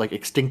to do with like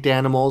extinct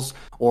animals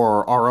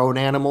or our own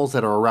animals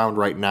that are around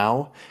right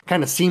now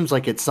kind of seems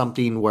like it's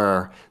something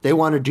where they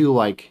want to do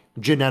like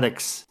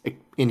genetics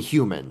in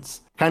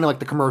humans, kind of like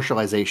the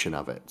commercialization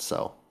of it.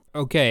 So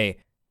Okay.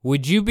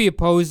 Would you be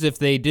opposed if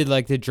they did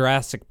like the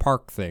Jurassic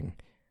Park thing?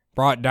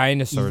 Brought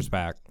dinosaurs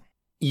back?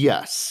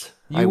 yes,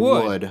 You I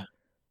would? would.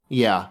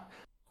 Yeah.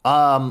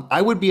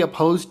 I would be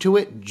opposed to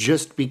it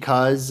just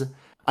because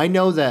I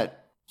know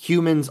that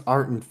humans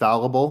aren't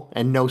infallible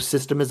and no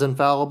system is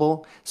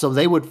infallible, so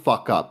they would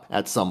fuck up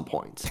at some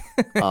point.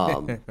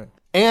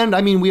 And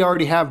I mean, we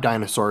already have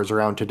dinosaurs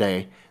around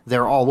today.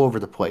 They're all over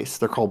the place.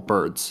 They're called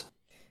birds.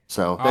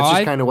 So that's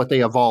just kind of what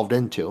they evolved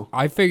into.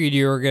 I figured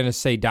you were gonna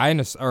say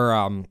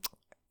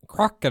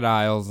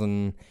crocodiles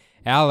and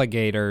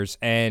alligators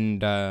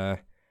and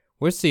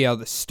what's the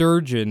other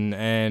sturgeon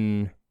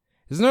and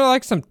isn't there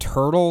like some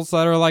turtles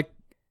that are like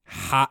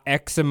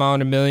X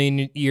amount of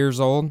million years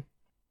old?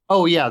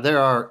 Oh yeah, there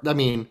are. I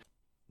mean,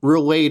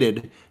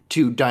 related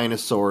to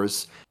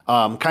dinosaurs.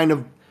 Kind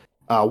of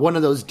one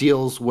of those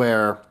deals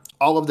where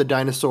all of the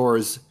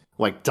dinosaurs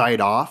like died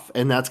off,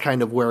 and that's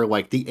kind of where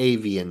like the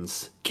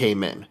avians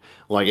came in.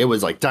 Like it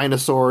was like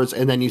dinosaurs,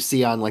 and then you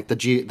see on like the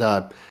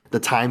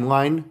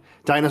timeline,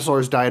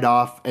 dinosaurs died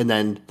off, and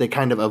then they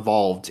kind of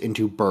evolved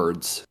into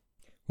birds.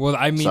 Well,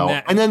 I mean,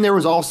 And then there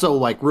was also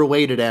like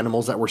related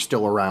animals that were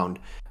still around,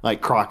 like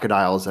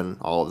crocodiles and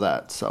all of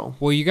that. So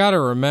well, you got to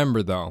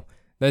remember though,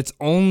 that's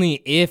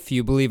only if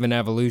you believe in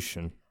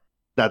evolution.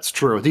 That's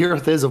true. The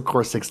Earth is, of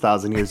course,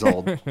 6,000 years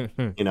old.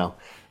 You know,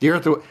 the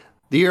Earth,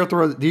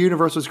 the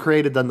universe was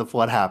created, then the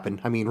flood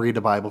happened. I mean, read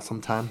the Bible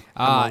sometime.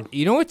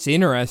 You know what's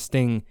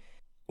interesting?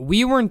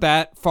 We weren't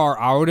that far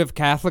out of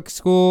Catholic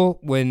school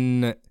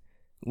when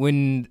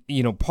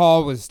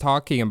Paul was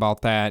talking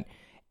about that.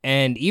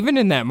 And even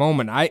in that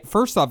moment,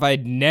 first off,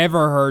 I'd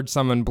never heard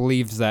someone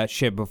believes that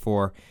shit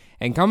before.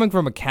 And coming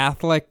from a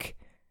Catholic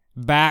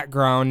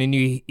background, and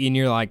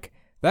you're like,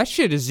 that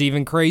shit is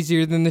even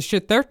crazier than the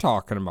shit they're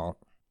talking about.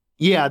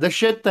 Yeah, the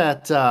shit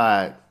that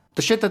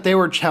they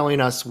were telling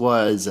us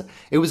was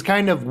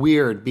kind of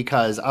weird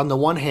because on the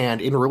one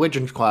hand, in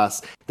religion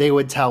class, they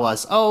would tell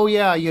us, oh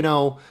yeah,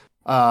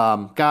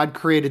 God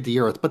created the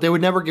earth, but they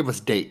would never give us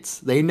dates.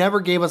 They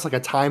never gave us like a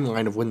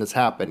timeline of when this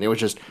happened. It was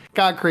just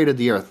God created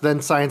the earth. Then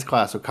science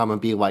class would come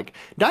and be like,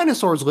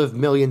 dinosaurs lived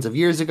millions of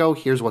years ago.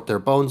 Here's what their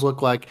bones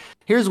look like.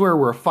 Here's where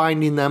we're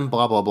finding them,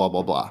 blah, blah, blah,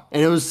 blah, blah.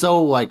 And it was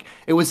so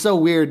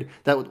weird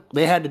that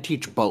they had to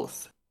teach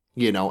both,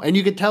 and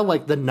you could tell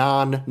like the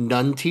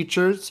non-nun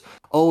teachers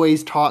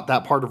always taught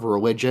that part of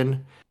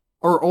religion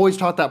or always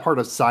taught that part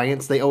of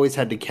science. They always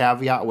had to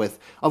caveat with,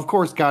 of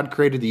course, God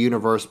created the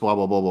universe, blah,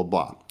 blah, blah, blah,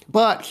 blah.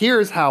 But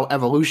here's how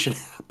evolution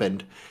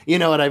happened. You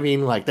know what I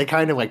mean? Like they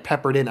kind of like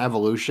peppered in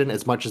evolution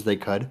as much as they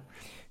could.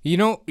 You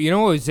know what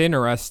was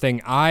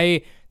interesting?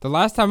 The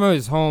last time I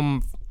was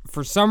home,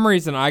 for some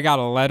reason, I got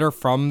a letter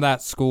from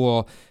that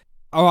school.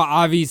 Oh,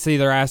 obviously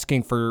they're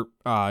asking for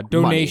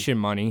donation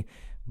money.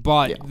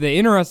 But yeah. The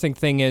interesting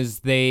thing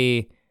is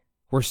they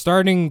were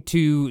starting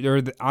to,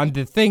 or on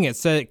the thing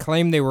it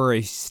claimed they were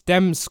a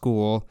STEM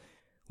school,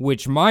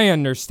 which my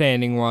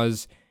understanding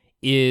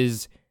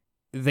is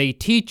they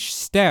teach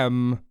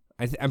STEM.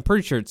 I'm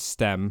pretty sure it's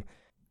STEM.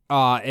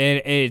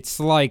 And it's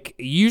like,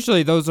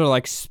 usually those are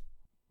like,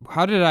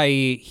 how did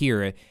I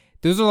hear it?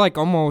 Those are like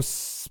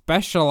almost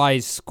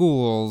specialized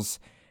schools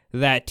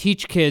that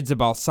teach kids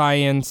about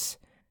science.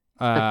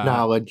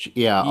 Knowledge.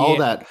 Yeah. All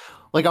that.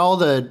 Like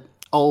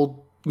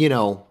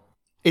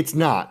it's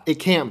not. It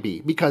can't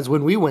be. Because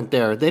when we went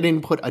there, they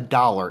didn't put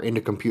 $1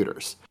 into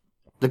computers.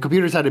 The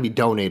computers had to be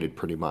donated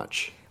pretty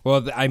much.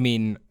 Well, I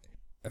mean,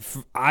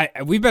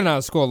 we've been out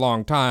of school a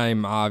long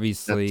time,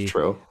 obviously. That's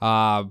true.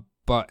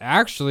 But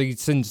actually,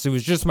 since it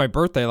was just my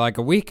birthday like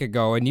a week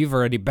ago, and you've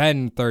already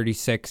been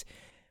 36,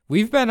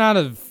 we've been out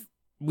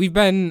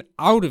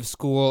of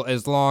school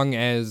as long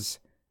as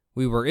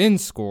we were in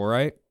school,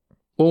 right?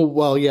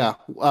 Well, yeah.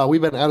 We've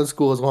been out of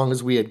school as long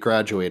as we had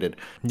graduated.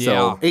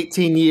 So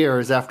 18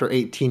 years after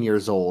 18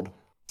 years old.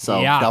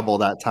 So double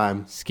that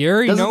time.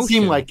 Scary notion.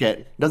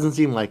 Doesn't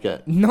seem like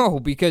it. No,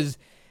 because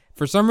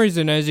for some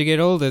reason, as you get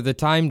older, the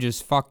time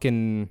just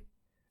fucking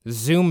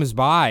zooms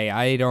by.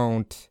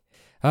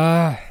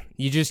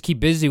 You just keep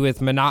busy with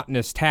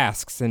monotonous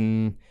tasks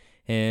and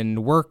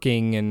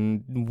working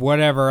and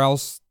whatever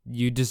else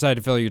you decide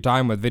to fill your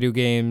time with, video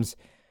games,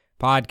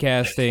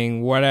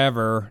 podcasting,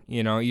 whatever,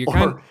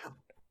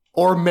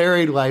 or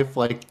married life,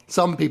 like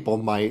some people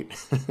might.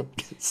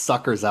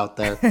 Suckers out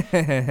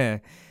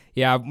there.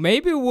 Yeah,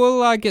 maybe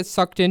we'll get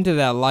sucked into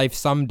that life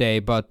someday,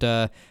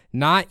 but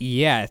not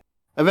yet.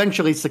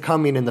 Eventually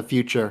succumbing in the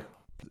future.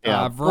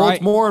 Yeah. Right. Well,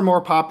 it's more and more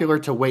popular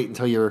to wait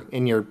until you're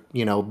in your,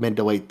 mid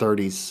to late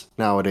 30s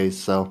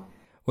nowadays, so.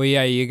 Well,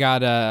 yeah,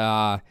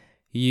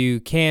 you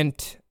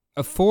can't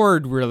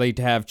afford really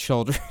to have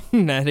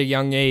children at a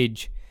young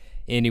age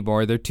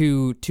anymore. They're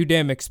too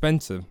damn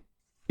expensive.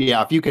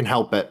 Yeah, if you can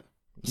help it.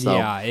 So,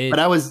 yeah, but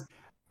I was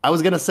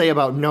gonna say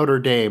about Notre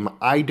Dame,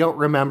 I don't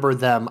remember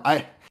them.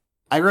 I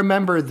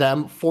remember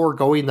them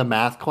foregoing the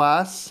math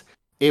class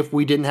if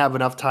we didn't have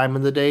enough time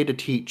in the day to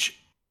teach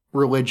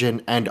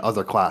religion and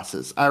other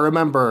classes. I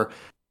remember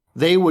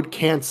they would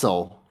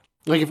cancel,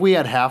 like if we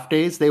had half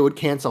days, they would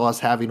cancel us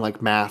having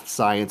like math,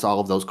 science, all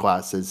of those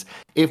classes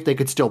if they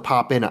could still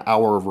pop in an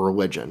hour of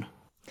religion.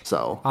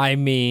 So I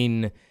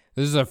mean,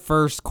 this is the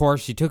first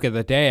course you took of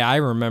the day. I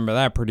remember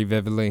that pretty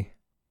vividly.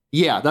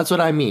 Yeah, that's what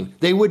I mean.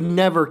 They would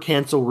never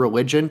cancel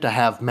religion to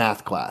have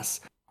math class.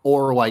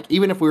 Or like,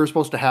 even if we were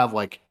supposed to have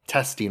like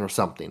testing or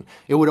something,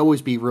 it would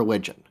always be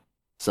religion.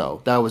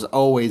 So that was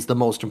always the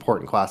most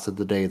important class of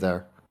the day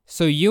there.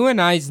 So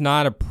UNI's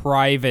not a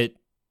private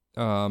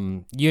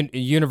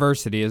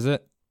university, is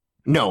it?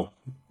 No.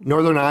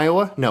 Northern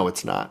Iowa? No,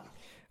 it's not.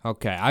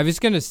 Okay. I was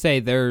going to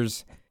say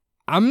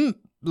I'm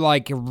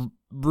like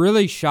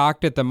really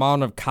shocked at the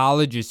amount of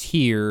colleges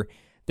here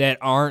that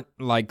aren't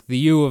like the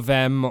U of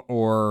M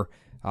or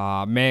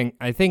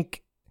I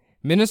think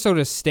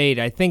Minnesota State,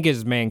 I think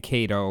is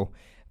Mankato,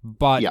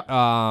 but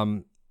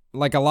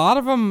like a lot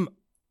of them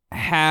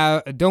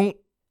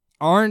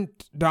aren't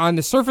on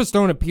the surface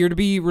don't appear to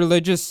be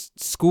religious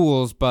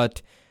schools,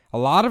 but a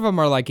lot of them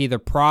are like either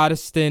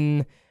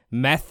Protestant,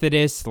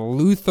 Methodist,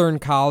 Lutheran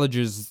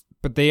colleges,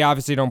 but they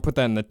obviously don't put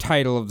that in the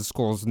title of the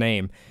school's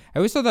name. I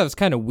always thought that was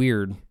kind of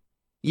weird.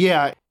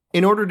 Yeah,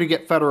 in order to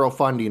get federal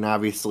funding,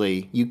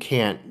 obviously, you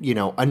can't,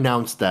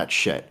 announce that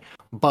shit.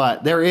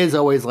 But there is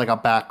always like a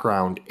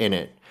background in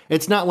it.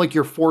 It's not like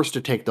you're forced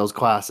to take those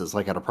classes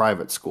like at a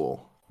private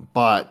school.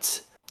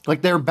 But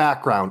like their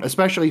background,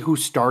 especially who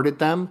started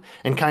them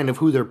and kind of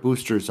who their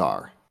boosters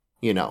are.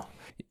 You know,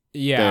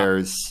 Yeah.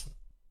 there's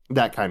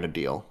that kind of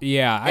deal.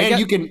 Yeah. And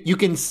you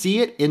can see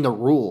it in the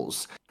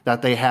rules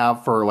that they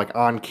have for like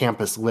on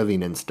campus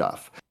living and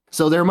stuff.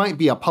 So there might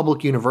be a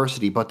public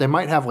university, but they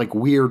might have like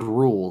weird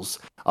rules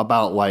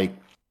about like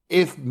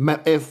if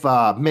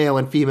male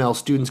and female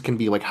students can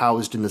be like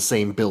housed in the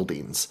same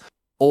buildings,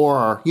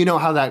 or you know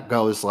how that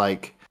goes.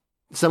 Like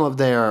some of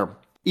their,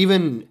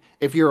 even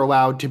if you're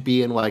allowed to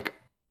be in like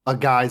a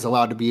guy's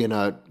allowed to be in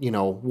a, you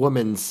know,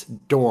 woman's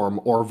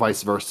dorm or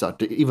vice versa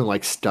to even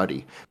like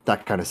study,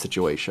 that kind of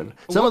situation.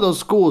 Some of those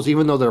schools,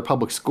 even though they're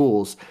public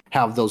schools,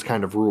 have those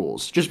kind of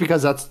rules just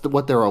because that's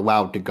what they're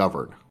allowed to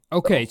govern.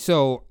 Okay,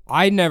 so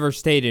I never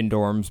stayed in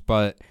dorms,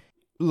 but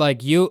like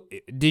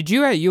did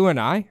you at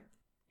UNI?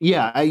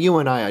 Yeah, at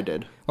UNI I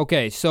did.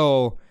 Okay,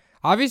 so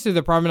obviously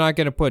they're probably not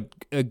going to put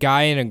a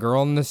guy and a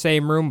girl in the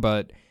same room,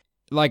 but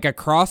like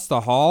across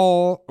the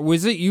hall,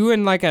 was it you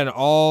in like an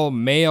all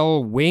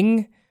male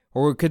wing?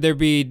 Or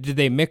did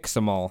they mix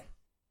them all?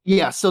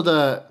 Yeah, so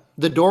the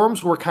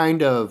dorms were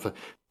kind of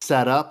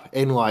set up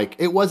in like,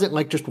 it wasn't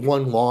like just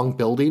one long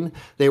building.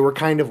 They were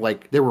kind of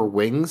like, there were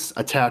wings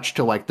attached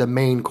to like the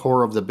main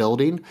core of the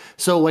building.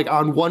 So like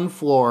on one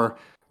floor,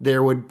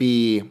 there would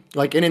be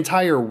like an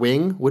entire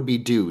wing would be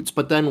dudes,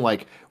 but then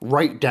like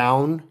right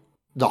down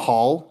the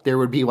hall, there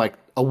would be like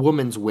a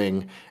woman's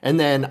wing. And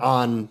then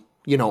on,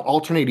 you know,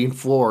 alternating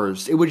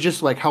floors, it was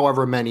just like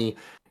however many,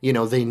 you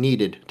know, they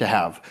needed to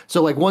have.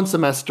 So like one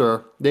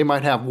semester, they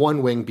might have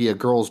one wing be a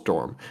girls'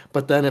 dorm.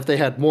 But then if they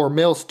had more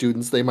male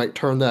students, they might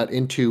turn that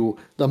into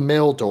a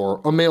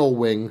male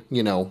wing,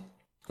 you know,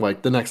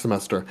 like the next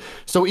semester.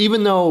 So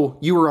even though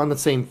you were on the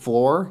same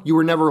floor, you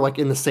were never like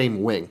in the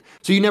same wing.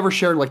 So you never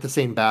shared like the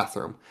same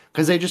bathroom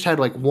because they just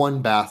had like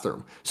one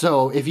bathroom.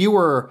 So if you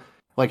were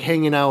like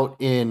hanging out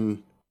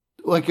in,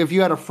 like if you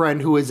had a friend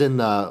who was in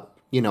the,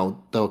 you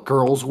know, the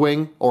girls'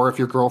 wing, or if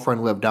your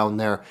girlfriend lived down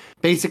there,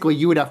 basically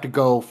you would have to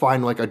go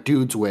find like a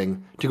dude's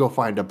wing to go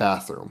find a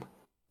bathroom.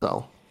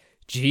 So,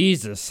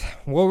 Jesus,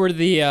 what are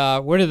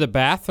the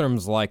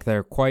bathrooms like?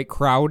 They're quite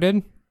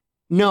crowded.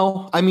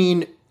 No, I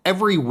mean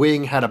every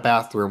wing had a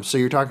bathroom, so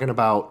you're talking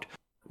about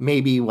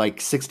maybe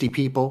like 60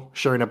 people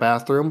sharing a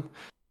bathroom.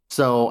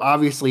 So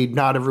obviously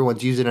not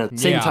everyone's using it at the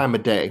same time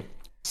of day.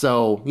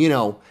 So, you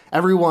know,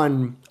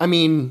 everyone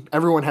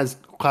has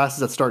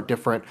classes that start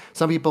different.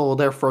 Some people,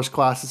 their first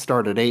classes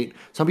start at 8.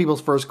 Some people's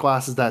first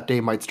classes that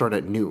day might start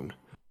at noon.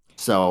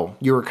 So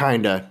you were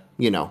kind of,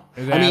 you know,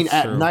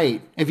 at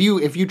night, if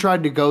you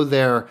tried to go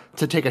there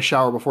to take a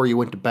shower before you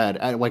went to bed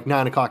at like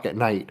 9 o'clock at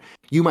night,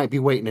 you might be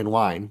waiting in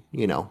line,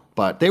 you know,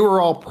 but they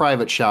were all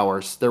private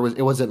showers.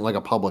 It wasn't like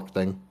a public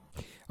thing.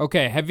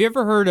 Okay. Have you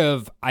ever heard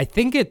of, I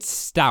think it's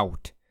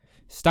Stout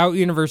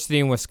University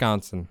in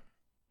Wisconsin?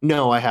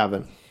 No, I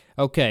haven't.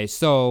 Okay,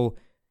 so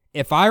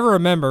if I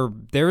remember,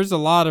 there's a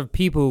lot of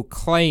people who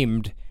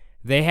claimed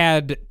they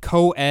had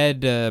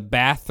co-ed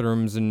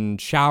bathrooms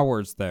and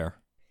showers there.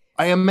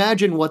 I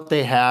imagine what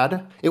they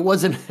had. It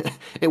wasn't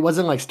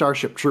like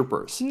Starship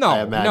Troopers.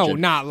 No,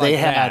 not like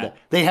that.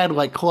 They had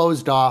like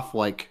closed off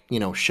like,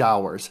 you know,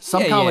 showers.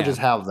 Some colleges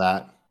have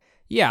that.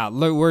 Yeah,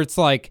 where it's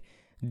like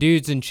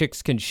dudes and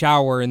chicks can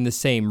shower in the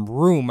same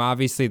room.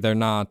 Obviously, they're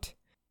not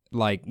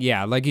like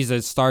you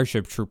said,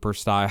 Starship Trooper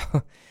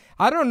style.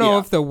 I don't know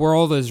if the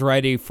world is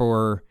ready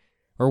for,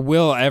 or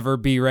will ever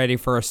be ready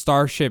for, a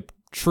Starship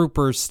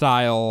Trooper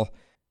style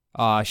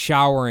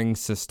showering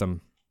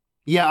system.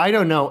 Yeah, I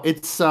don't know.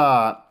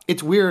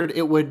 It's weird.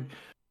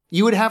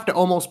 You would have to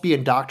almost be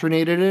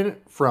indoctrinated in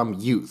it from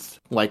youth,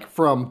 like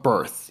from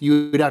birth.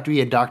 You would have to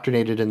be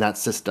indoctrinated in that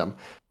system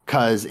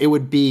because it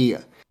would be,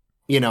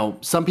 you know,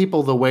 some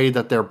people, the way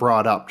that they're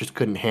brought up just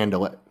couldn't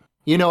handle it.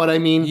 You know what I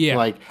mean? Yeah.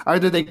 Like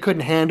either they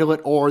couldn't handle it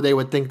or they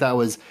would think that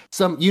was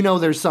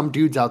there's some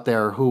dudes out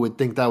there who would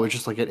think that was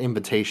just like an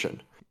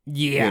invitation.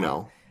 Yeah. You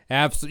know?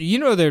 Absolutely. You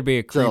know there'd be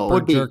a creeper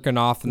jerking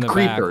off in the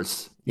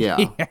creepers. back.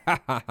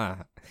 Yeah.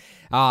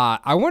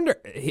 I wonder,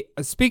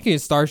 speaking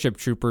of Starship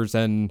Troopers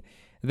and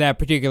that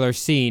particular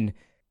scene,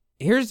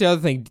 here's the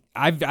other thing.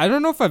 I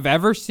don't know if I've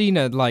ever seen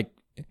a like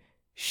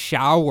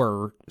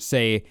shower,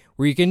 say,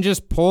 where you can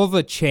just pull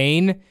the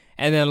chain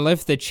and then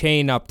lift the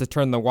chain up to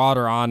turn the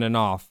water on and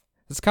off.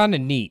 It's kind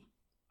of neat.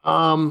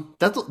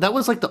 That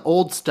was like the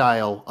old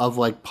style of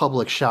like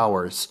public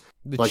showers.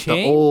 The like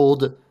chain?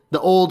 the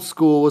old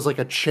school was like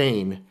a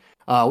chain.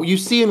 You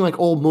see in like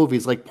old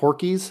movies like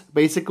Porky's,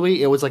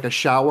 basically it was like a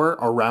shower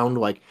around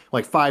like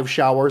 5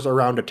 showers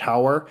around a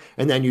tower,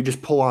 and then you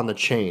just pull on the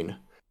chain.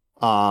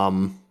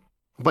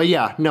 But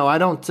yeah, no, I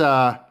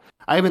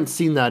haven't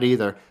seen that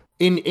either.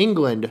 In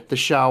England, the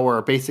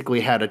shower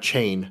basically had a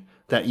chain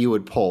that you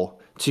would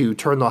pull to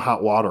turn the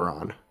hot water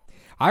on.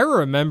 I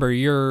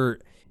remember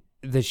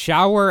the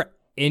shower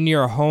in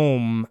your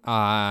home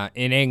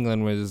in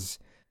England was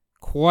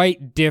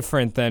quite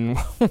different than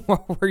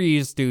what we're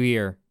used to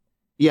here.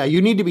 Yeah,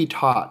 you need to be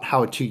taught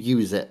how to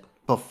use it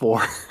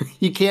before.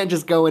 You can't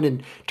just go in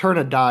and turn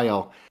a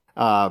dial.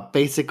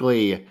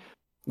 Basically,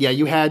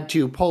 you had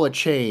to pull a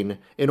chain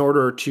in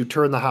order to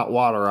turn the hot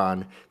water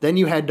on. Then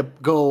you had to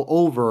go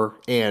over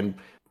and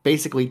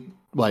basically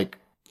like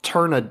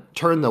turn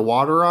the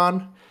water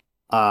on.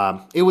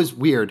 It was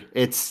weird.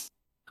 It's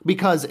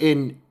because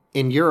in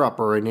Europe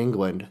or in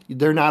England,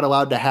 they're not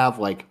allowed to have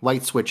like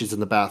light switches in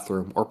the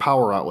bathroom or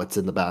power outlets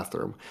in the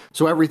bathroom.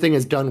 So everything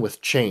is done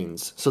with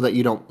chains so that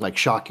you don't like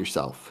shock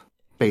yourself,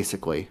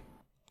 basically.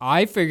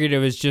 I figured it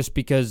was just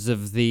because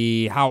of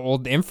how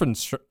old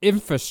the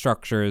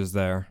infrastructure is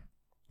there.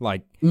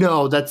 Like,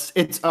 no,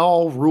 it's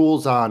all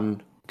rules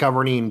on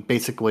governing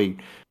basically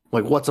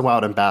like what's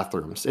allowed in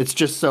bathrooms. It's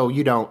just so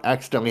you don't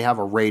accidentally have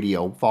a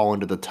radio fall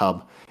into the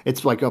tub.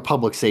 It's like a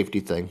public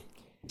safety thing.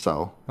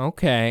 So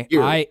okay,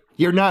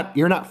 you're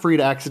not free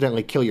to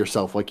accidentally kill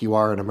yourself like you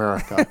are in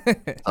America.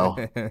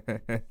 So.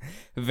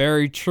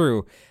 Very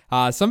true.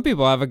 Some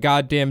people have a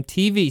goddamn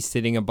TV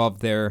sitting above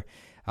their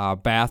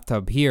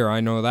bathtub here.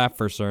 I know that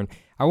for certain.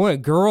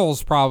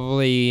 Girls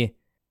probably.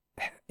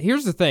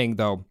 Here's the thing,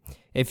 though.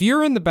 If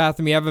you're in the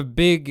bathroom, you have a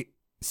big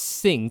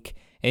sink,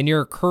 and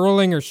you're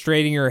curling or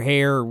straightening your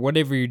hair or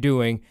whatever you're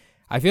doing,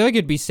 I feel like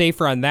it'd be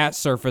safer on that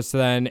surface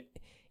than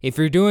if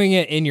you're doing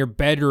it in your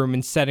bedroom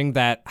and setting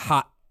that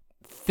hot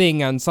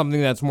thing on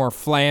something that's more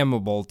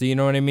flammable. Do you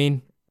know what I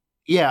mean?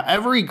 Yeah,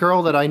 every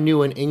girl that I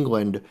knew in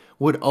England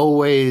would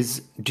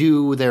always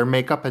do their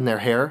makeup and their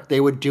hair.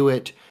 They would do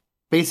it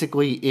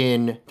basically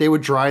they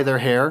would dry their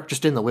hair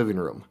just in the living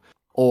room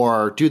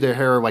or do their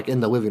hair like in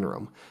the living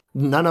room.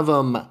 None of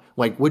them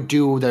like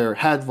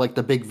had like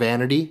the big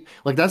vanity.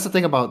 Like that's the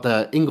thing about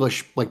the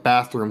English like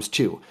bathrooms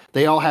too.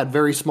 They all had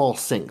very small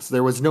sinks.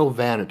 There was no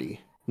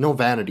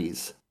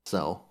vanities.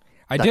 So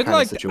I did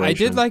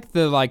like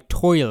the like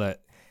toilet.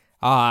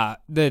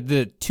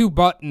 The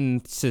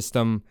 2-button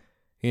system,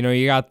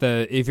 you got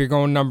if you're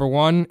going number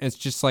 1, it's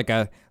just like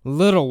a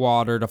little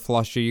water to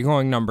flush you. You're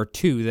going number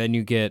 2, then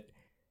you get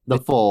the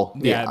full.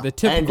 Yeah, the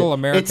typical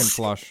American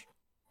flush.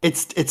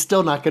 It's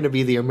still not going to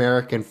be the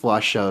American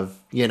flush of,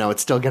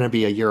 it's still going to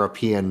be a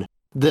European.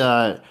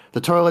 The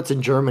toilets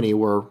in Germany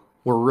were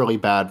really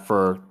bad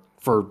for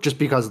just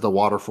because of the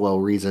water flow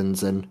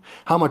reasons and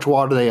how much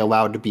water they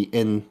allowed to be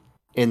in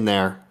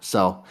there.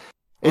 So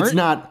it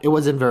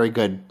wasn't very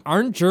good.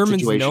 Aren't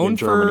Germans known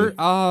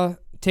for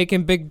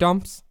taking big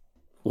dumps?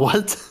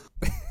 What?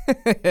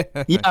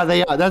 Yeah,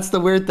 they are. That's the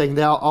weird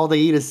thing. All they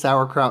eat is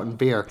sauerkraut and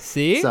beer.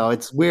 See? So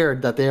it's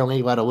weird that they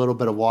only let a little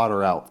bit of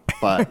water out.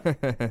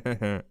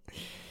 But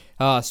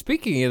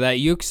speaking of that,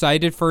 you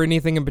excited for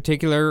anything in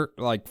particular,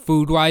 like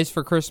food-wise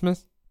for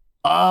Christmas?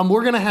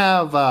 We're gonna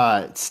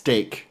have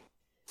steak.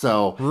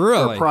 So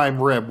really? Or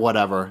prime rib,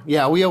 whatever.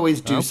 Yeah, we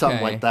always do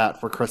something like that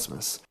for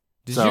Christmas.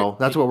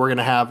 That's what we're going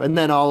to have. And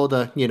then all of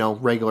the,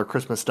 regular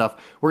Christmas stuff.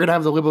 We're going to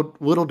have the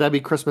Little Debbie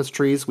Christmas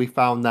trees. We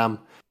found them.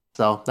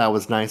 So that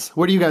was nice.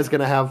 What are you guys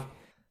going to have?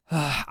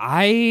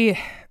 I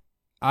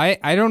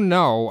don't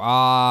know.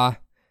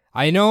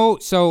 I know.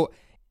 So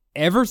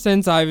ever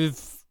since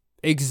I've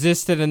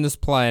existed in this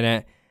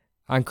planet,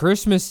 on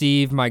Christmas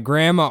Eve, my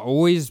grandma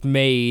always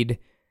made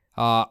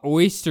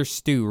oyster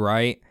stew,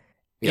 right?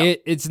 Yeah.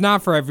 It's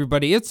not for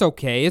everybody. It's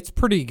okay. It's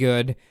pretty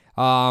good.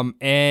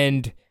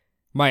 And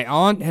my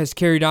aunt has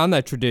carried on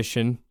that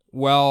tradition.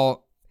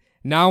 Well,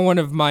 now one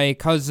of my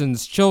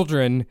cousin's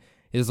children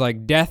is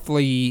like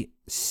deathly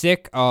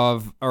sick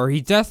of, or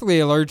he's deathly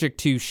allergic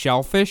to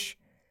shellfish.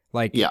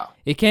 Like,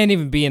 it can't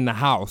even be in the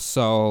house.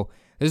 So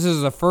this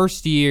is the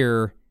first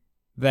year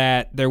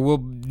that there will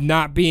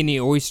not be any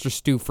oyster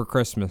stew for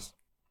Christmas.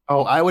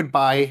 Oh, I would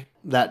buy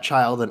that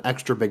child an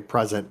extra big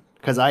present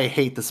because I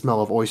hate the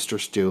smell of oyster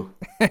stew.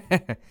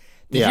 Did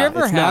you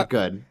ever it's not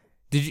good.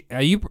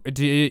 You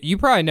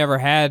probably never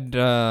had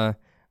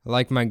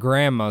like my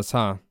grandma's,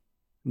 huh?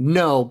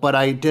 No, but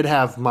I did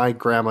have my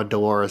grandma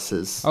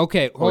Dolores's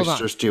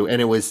oyster stew, and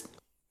it was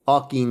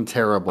fucking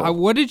terrible.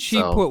 What did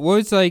she put? What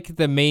was like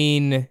the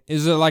main?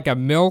 Is it like a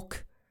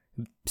milk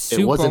soup?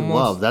 It wasn't almost?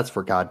 love, that's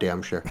for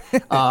goddamn sure.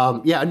 It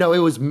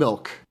was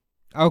milk.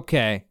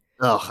 Okay.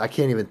 Ugh, I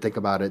can't even think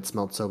about it. It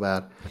smelled so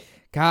bad.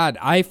 God,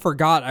 I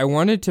forgot. I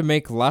wanted to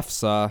make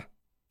lefse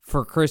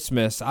for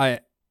Christmas.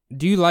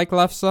 Do you like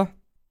lefse?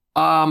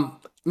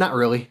 Not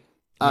really.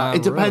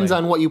 It depends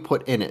on what you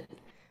put in it.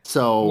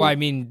 So, well, I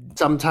mean,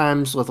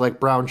 sometimes with like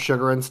brown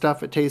sugar and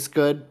stuff, it tastes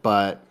good,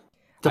 but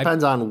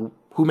depends on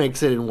who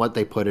makes it and what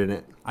they put in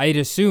it. I'd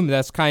assume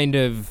that's kind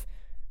of.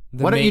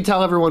 Why don't you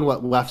tell everyone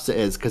what lefse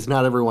is? Because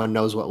not everyone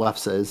knows what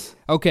lefse is.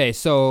 Okay,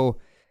 so,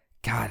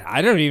 God,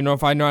 I don't even know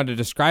if I know how to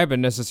describe it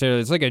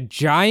necessarily. It's like a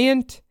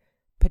giant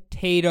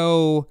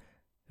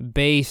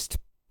potato-based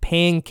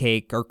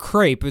pancake or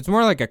crepe. It's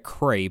more like a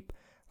crepe.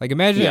 Like,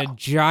 imagine a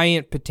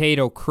giant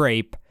potato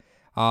crepe,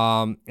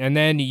 and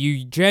then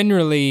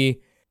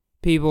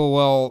people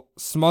will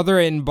smother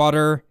it in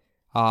butter.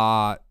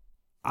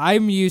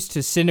 I'm used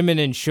to cinnamon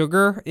and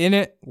sugar in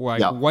it,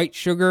 like white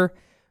sugar.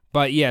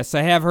 But yes,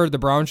 I have heard the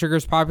brown sugar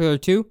is popular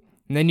too.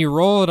 And then you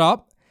roll it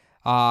up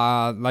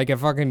like a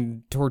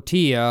fucking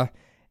tortilla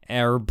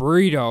or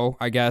burrito,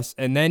 I guess.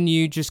 And then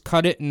you just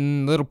cut it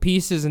in little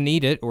pieces and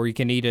eat it, or you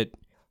can eat it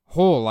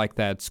whole like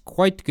that. It's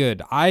quite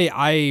good.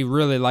 I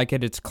really like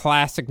it. It's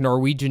classic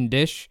Norwegian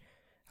dish.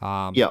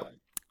 Yeah.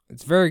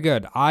 It's very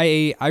good.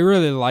 I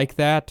really like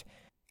that.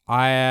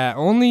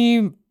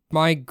 Only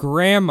my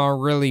grandma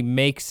really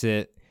makes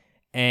it,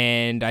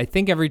 and I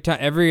think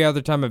every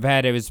other time I've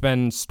had it, it's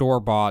been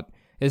store-bought.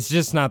 It's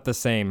just not the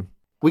same.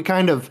 We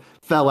kind of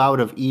fell out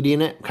of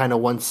eating it kind of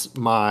once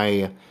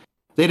they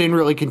didn't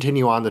really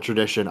continue on the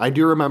tradition. I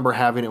do remember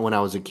having it when I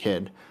was a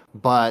kid.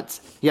 But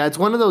yeah, it's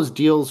one of those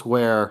deals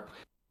where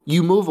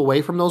you move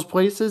away from those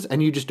places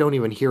and you just don't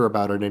even hear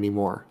about it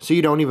anymore. So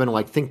you don't even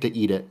like think to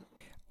eat it.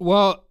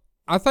 Well,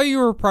 I thought you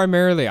were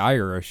primarily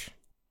Irish.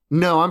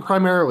 No, I'm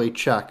primarily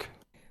Czech.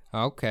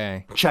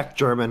 Okay. Czech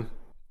German.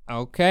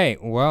 Okay,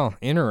 well,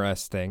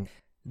 interesting.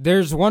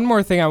 There's one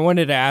more thing I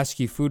wanted to ask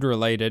you, food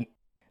related,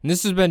 and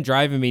this has been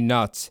driving me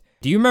nuts.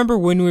 Do you remember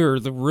when we were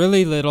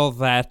really little,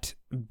 that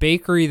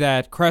bakery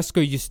that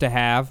Cresco used to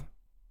have?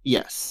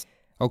 Yes.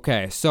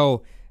 Okay,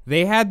 so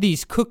they had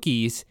these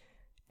cookies,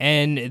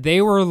 and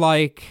they were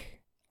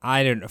like,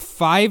 I don't know,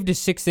 5 to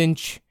 6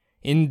 inch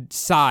in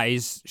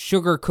size,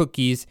 sugar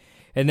cookies,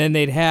 and then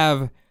they'd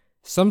have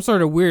some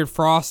sort of weird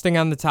frosting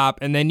on the top,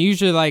 and then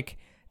usually like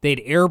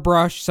they'd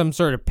airbrush some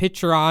sort of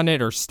picture on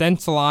it or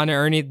stencil on it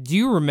or anything. Do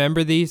you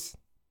remember these?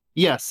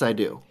 Yes, I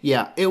do.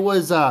 Yeah, it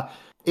was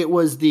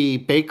the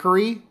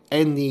bakery,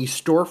 and the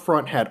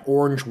storefront had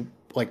orange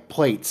like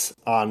plates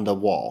on the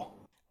wall.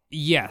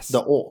 Yes.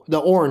 The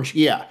orange,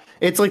 yeah.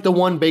 It's like the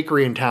one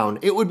bakery in town.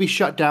 It would be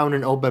shut down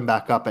and open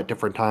back up at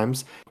different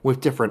times with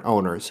different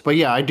owners. But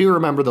yeah, I do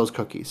remember those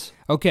cookies.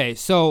 Okay,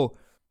 so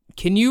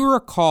can you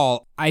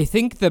recall, I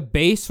think the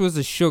base was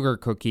a sugar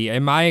cookie.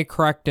 Am I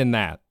correct in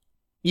that?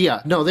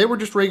 Yeah, no, they were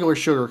just regular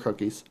sugar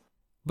cookies.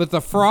 But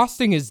the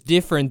frosting is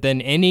different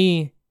than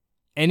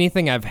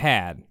anything I've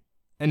had.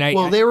 And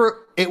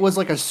it was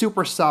like a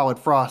super solid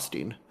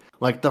frosting.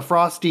 Like the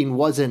frosting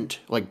wasn't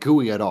like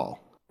gooey at all.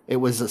 It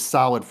was a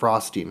solid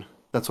frosting.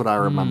 That's what I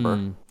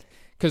remember.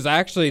 Because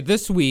actually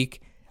this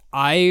week,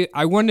 I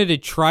wanted to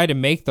try to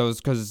make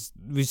those because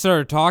we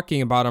started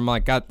talking about them.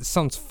 Like, God, this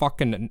sounds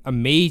fucking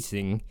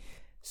amazing.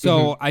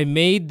 So I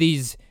made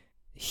these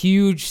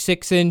huge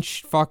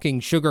 6-inch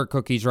fucking sugar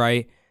cookies,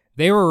 right?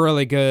 They were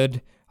really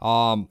good.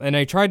 And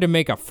I tried to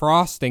make a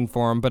frosting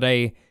for them, but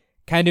I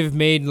kind of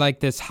made like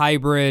this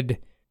hybrid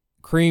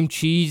cream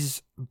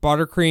cheese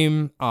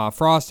buttercream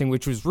frosting,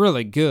 which was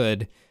really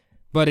good,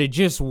 but it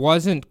just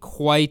wasn't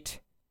quite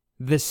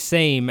the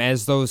same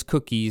as those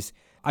cookies.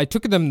 I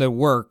took them to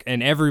work,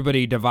 and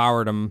everybody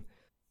devoured them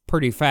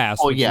pretty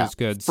fast, which was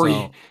good.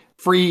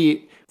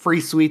 Free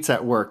sweets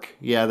at work.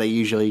 Yeah, they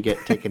usually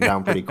get taken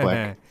down pretty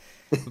quick.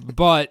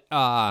 But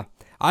I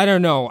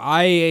don't know.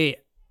 I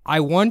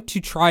want to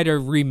try to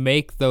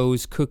remake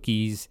those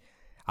cookies.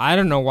 I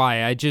don't know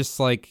why.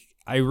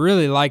 I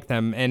really like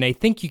them, and I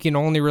think you can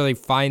only really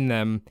find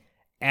them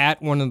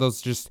at one of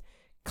those just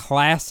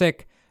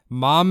classic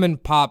mom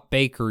and pop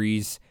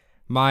bakeries.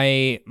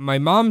 My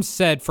mom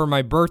said for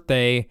my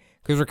birthday,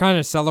 because we're kind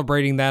of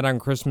celebrating that on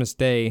Christmas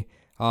Day,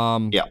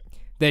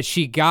 that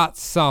she got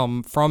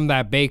some from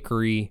that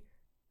bakery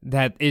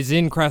that is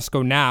in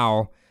Cresco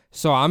now.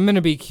 So I'm going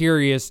to be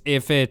curious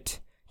if it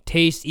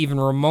tastes even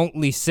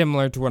remotely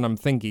similar to what I'm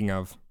thinking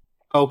of.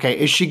 Okay,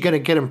 is she going to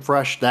get them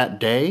fresh that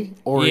day,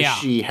 or is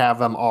she have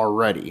them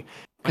already?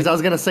 Because I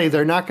was going to say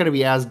they're not going to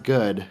be as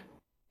good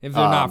if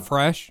they're not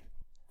fresh.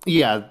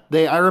 Yeah,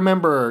 I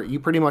remember you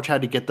pretty much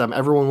had to get them.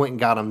 Everyone went and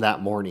got them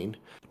that morning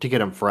to get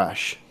them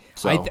fresh.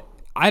 So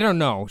I don't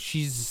know.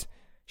 She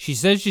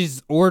says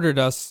she's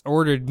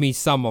ordered me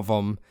some of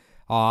them.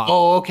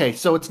 Okay.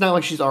 So it's not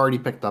like she's already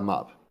picked them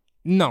up.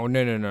 No.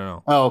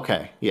 Oh,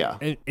 okay. Yeah.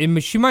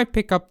 And she might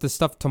pick up the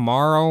stuff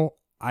tomorrow.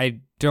 I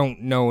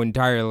don't know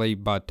entirely,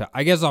 but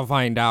I guess I'll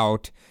find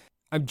out.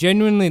 I'm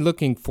genuinely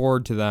looking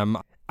forward to them.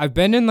 I've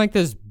been in like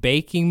this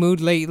baking mood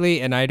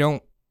lately, and I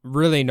don't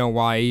really know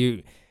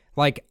why.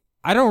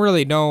 I don't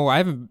really know. I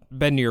haven't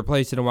been to your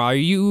place in a while.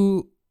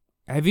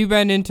 Have you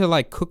been into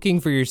like cooking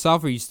for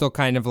yourself? Or are you still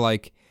kind of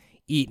like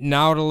eating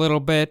out a little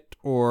bit,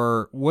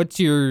 or what's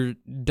your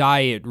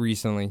diet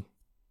recently?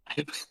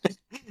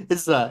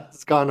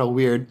 It's gone a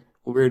weird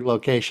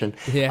location.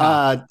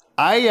 Yeah.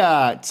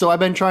 So I've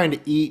been trying to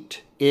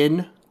eat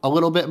in a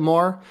little bit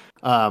more.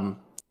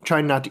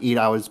 Trying not to eat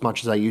out as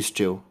much as I used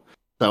to.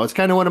 So it's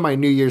kind of one of my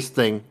New Year's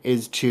thing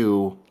is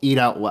to eat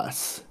out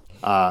less.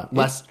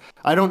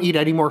 I don't eat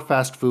any more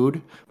fast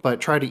food, but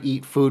try to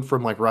eat food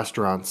from like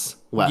restaurants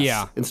less.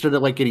 Yeah. Instead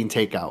of like getting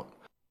takeout.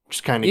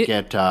 Just kind of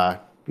get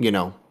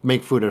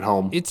make food at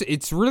home.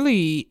 It's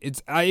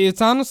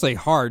honestly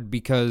hard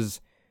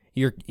because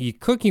you're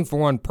cooking for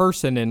one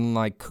person, and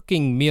like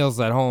cooking meals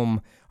at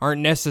home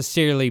aren't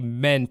necessarily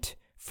meant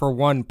for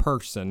one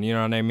person, you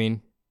know what I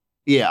mean?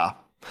 Yeah.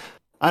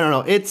 I don't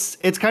know. It's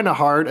kind of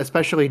hard,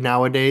 especially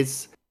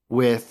nowadays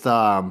with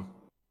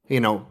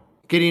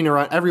getting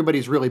around.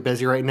 Everybody's really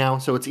busy right now,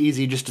 so it's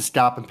easy just to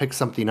stop and pick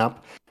something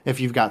up if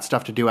you've got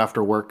stuff to do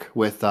after work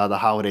with the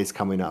holidays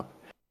coming up.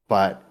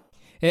 But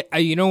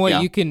you know what?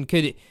 Yeah. You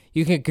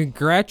can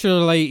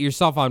congratulate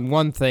yourself on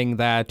one thing,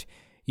 that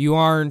you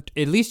aren't,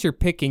 at least you're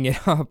picking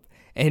it up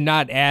and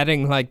not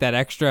adding like that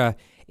extra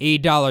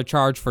 $8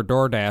 charge for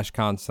DoorDash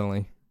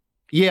constantly.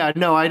 Yeah,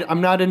 no, I'm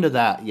not into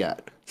that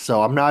yet.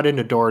 So I'm not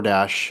into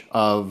DoorDash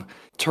of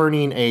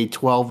turning a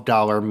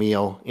 $12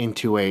 meal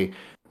into a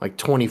like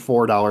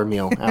 $24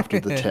 meal after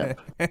the tip.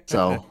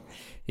 So,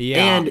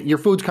 yeah. And your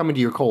food's coming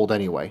to you cold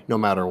anyway, no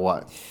matter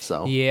what.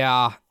 So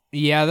Yeah,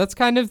 that's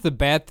kind of the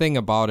bad thing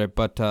about it.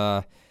 But,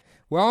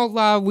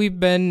 we've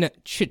been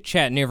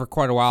chit-chatting here for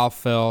quite a while,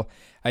 Phil.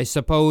 I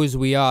suppose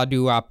we ought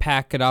to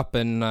pack it up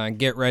and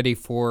get ready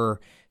for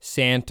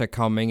Santa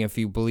coming, if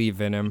you believe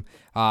in him.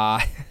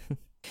 But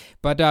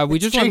we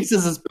just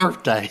Jesus'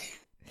 birthday.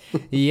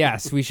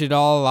 Yes, we should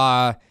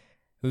all...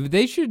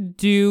 they should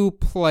do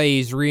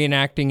plays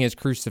reenacting his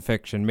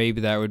crucifixion.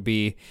 Maybe that would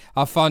be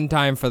a fun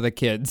time for the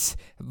kids.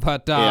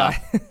 But, Yeah.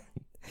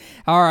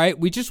 all right,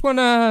 we just want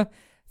to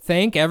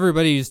thank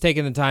everybody who's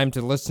taken the time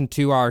to listen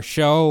to our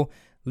show.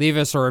 Leave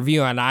us a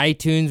review on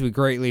iTunes. We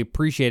greatly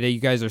appreciate it.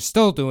 You guys are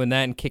still doing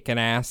that and kicking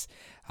ass.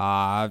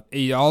 All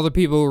the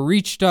people who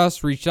reached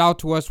out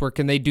to us, where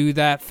can they do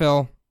that,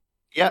 Phil?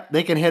 Yeah,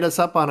 they can hit us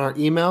up on our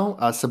email,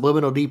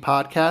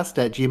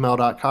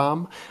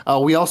 subliminaldpodcast@gmail.com.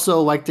 We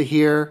also like to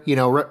hear,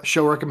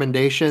 show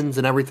recommendations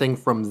and everything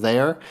from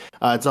there.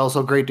 It's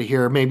also great to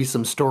hear maybe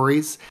some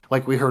stories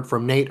like we heard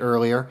from Nate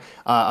earlier.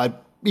 A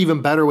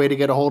even better way to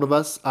get a hold of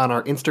us on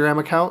our Instagram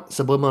account,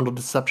 Subliminal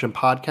Deception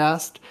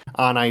Podcast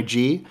on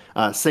IG.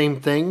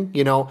 Same thing,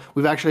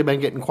 we've actually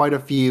been getting quite a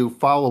few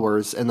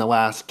followers in the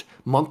last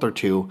month or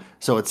two.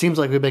 So it seems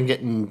like we've been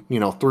getting,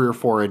 3 or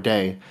 4 a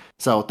day.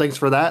 So thanks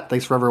for that.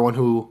 Thanks for everyone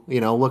who,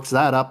 looks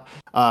that up.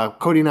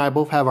 Cody and I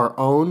both have our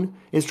own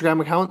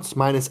Instagram accounts.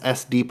 Mine is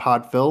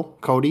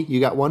SDPodPhil. Cody,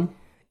 you got one?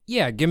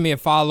 Yeah, give me a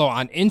follow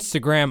on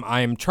Instagram. I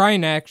am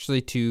trying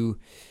actually to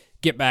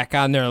get back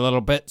on there a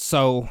little bit.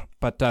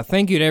 But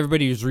thank you to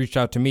everybody who's reached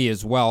out to me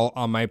as well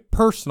on my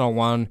personal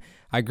one.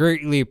 I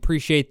greatly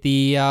appreciate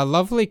the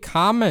lovely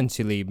comments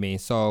you leave me.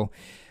 So,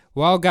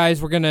 well,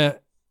 guys, we're going to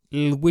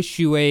wish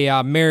you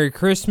a Merry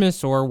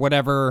Christmas or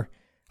whatever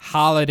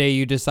holiday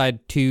you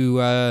decide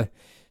to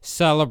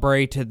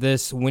celebrate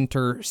this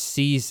winter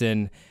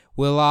season.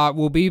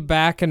 We'll be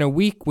back in a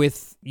week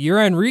with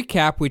year-end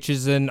recap, which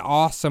is one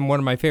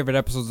of my favorite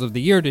episodes of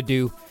the year to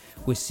do.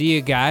 We'll see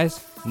you guys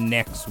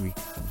next week.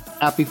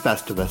 Happy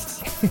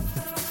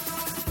Festivus.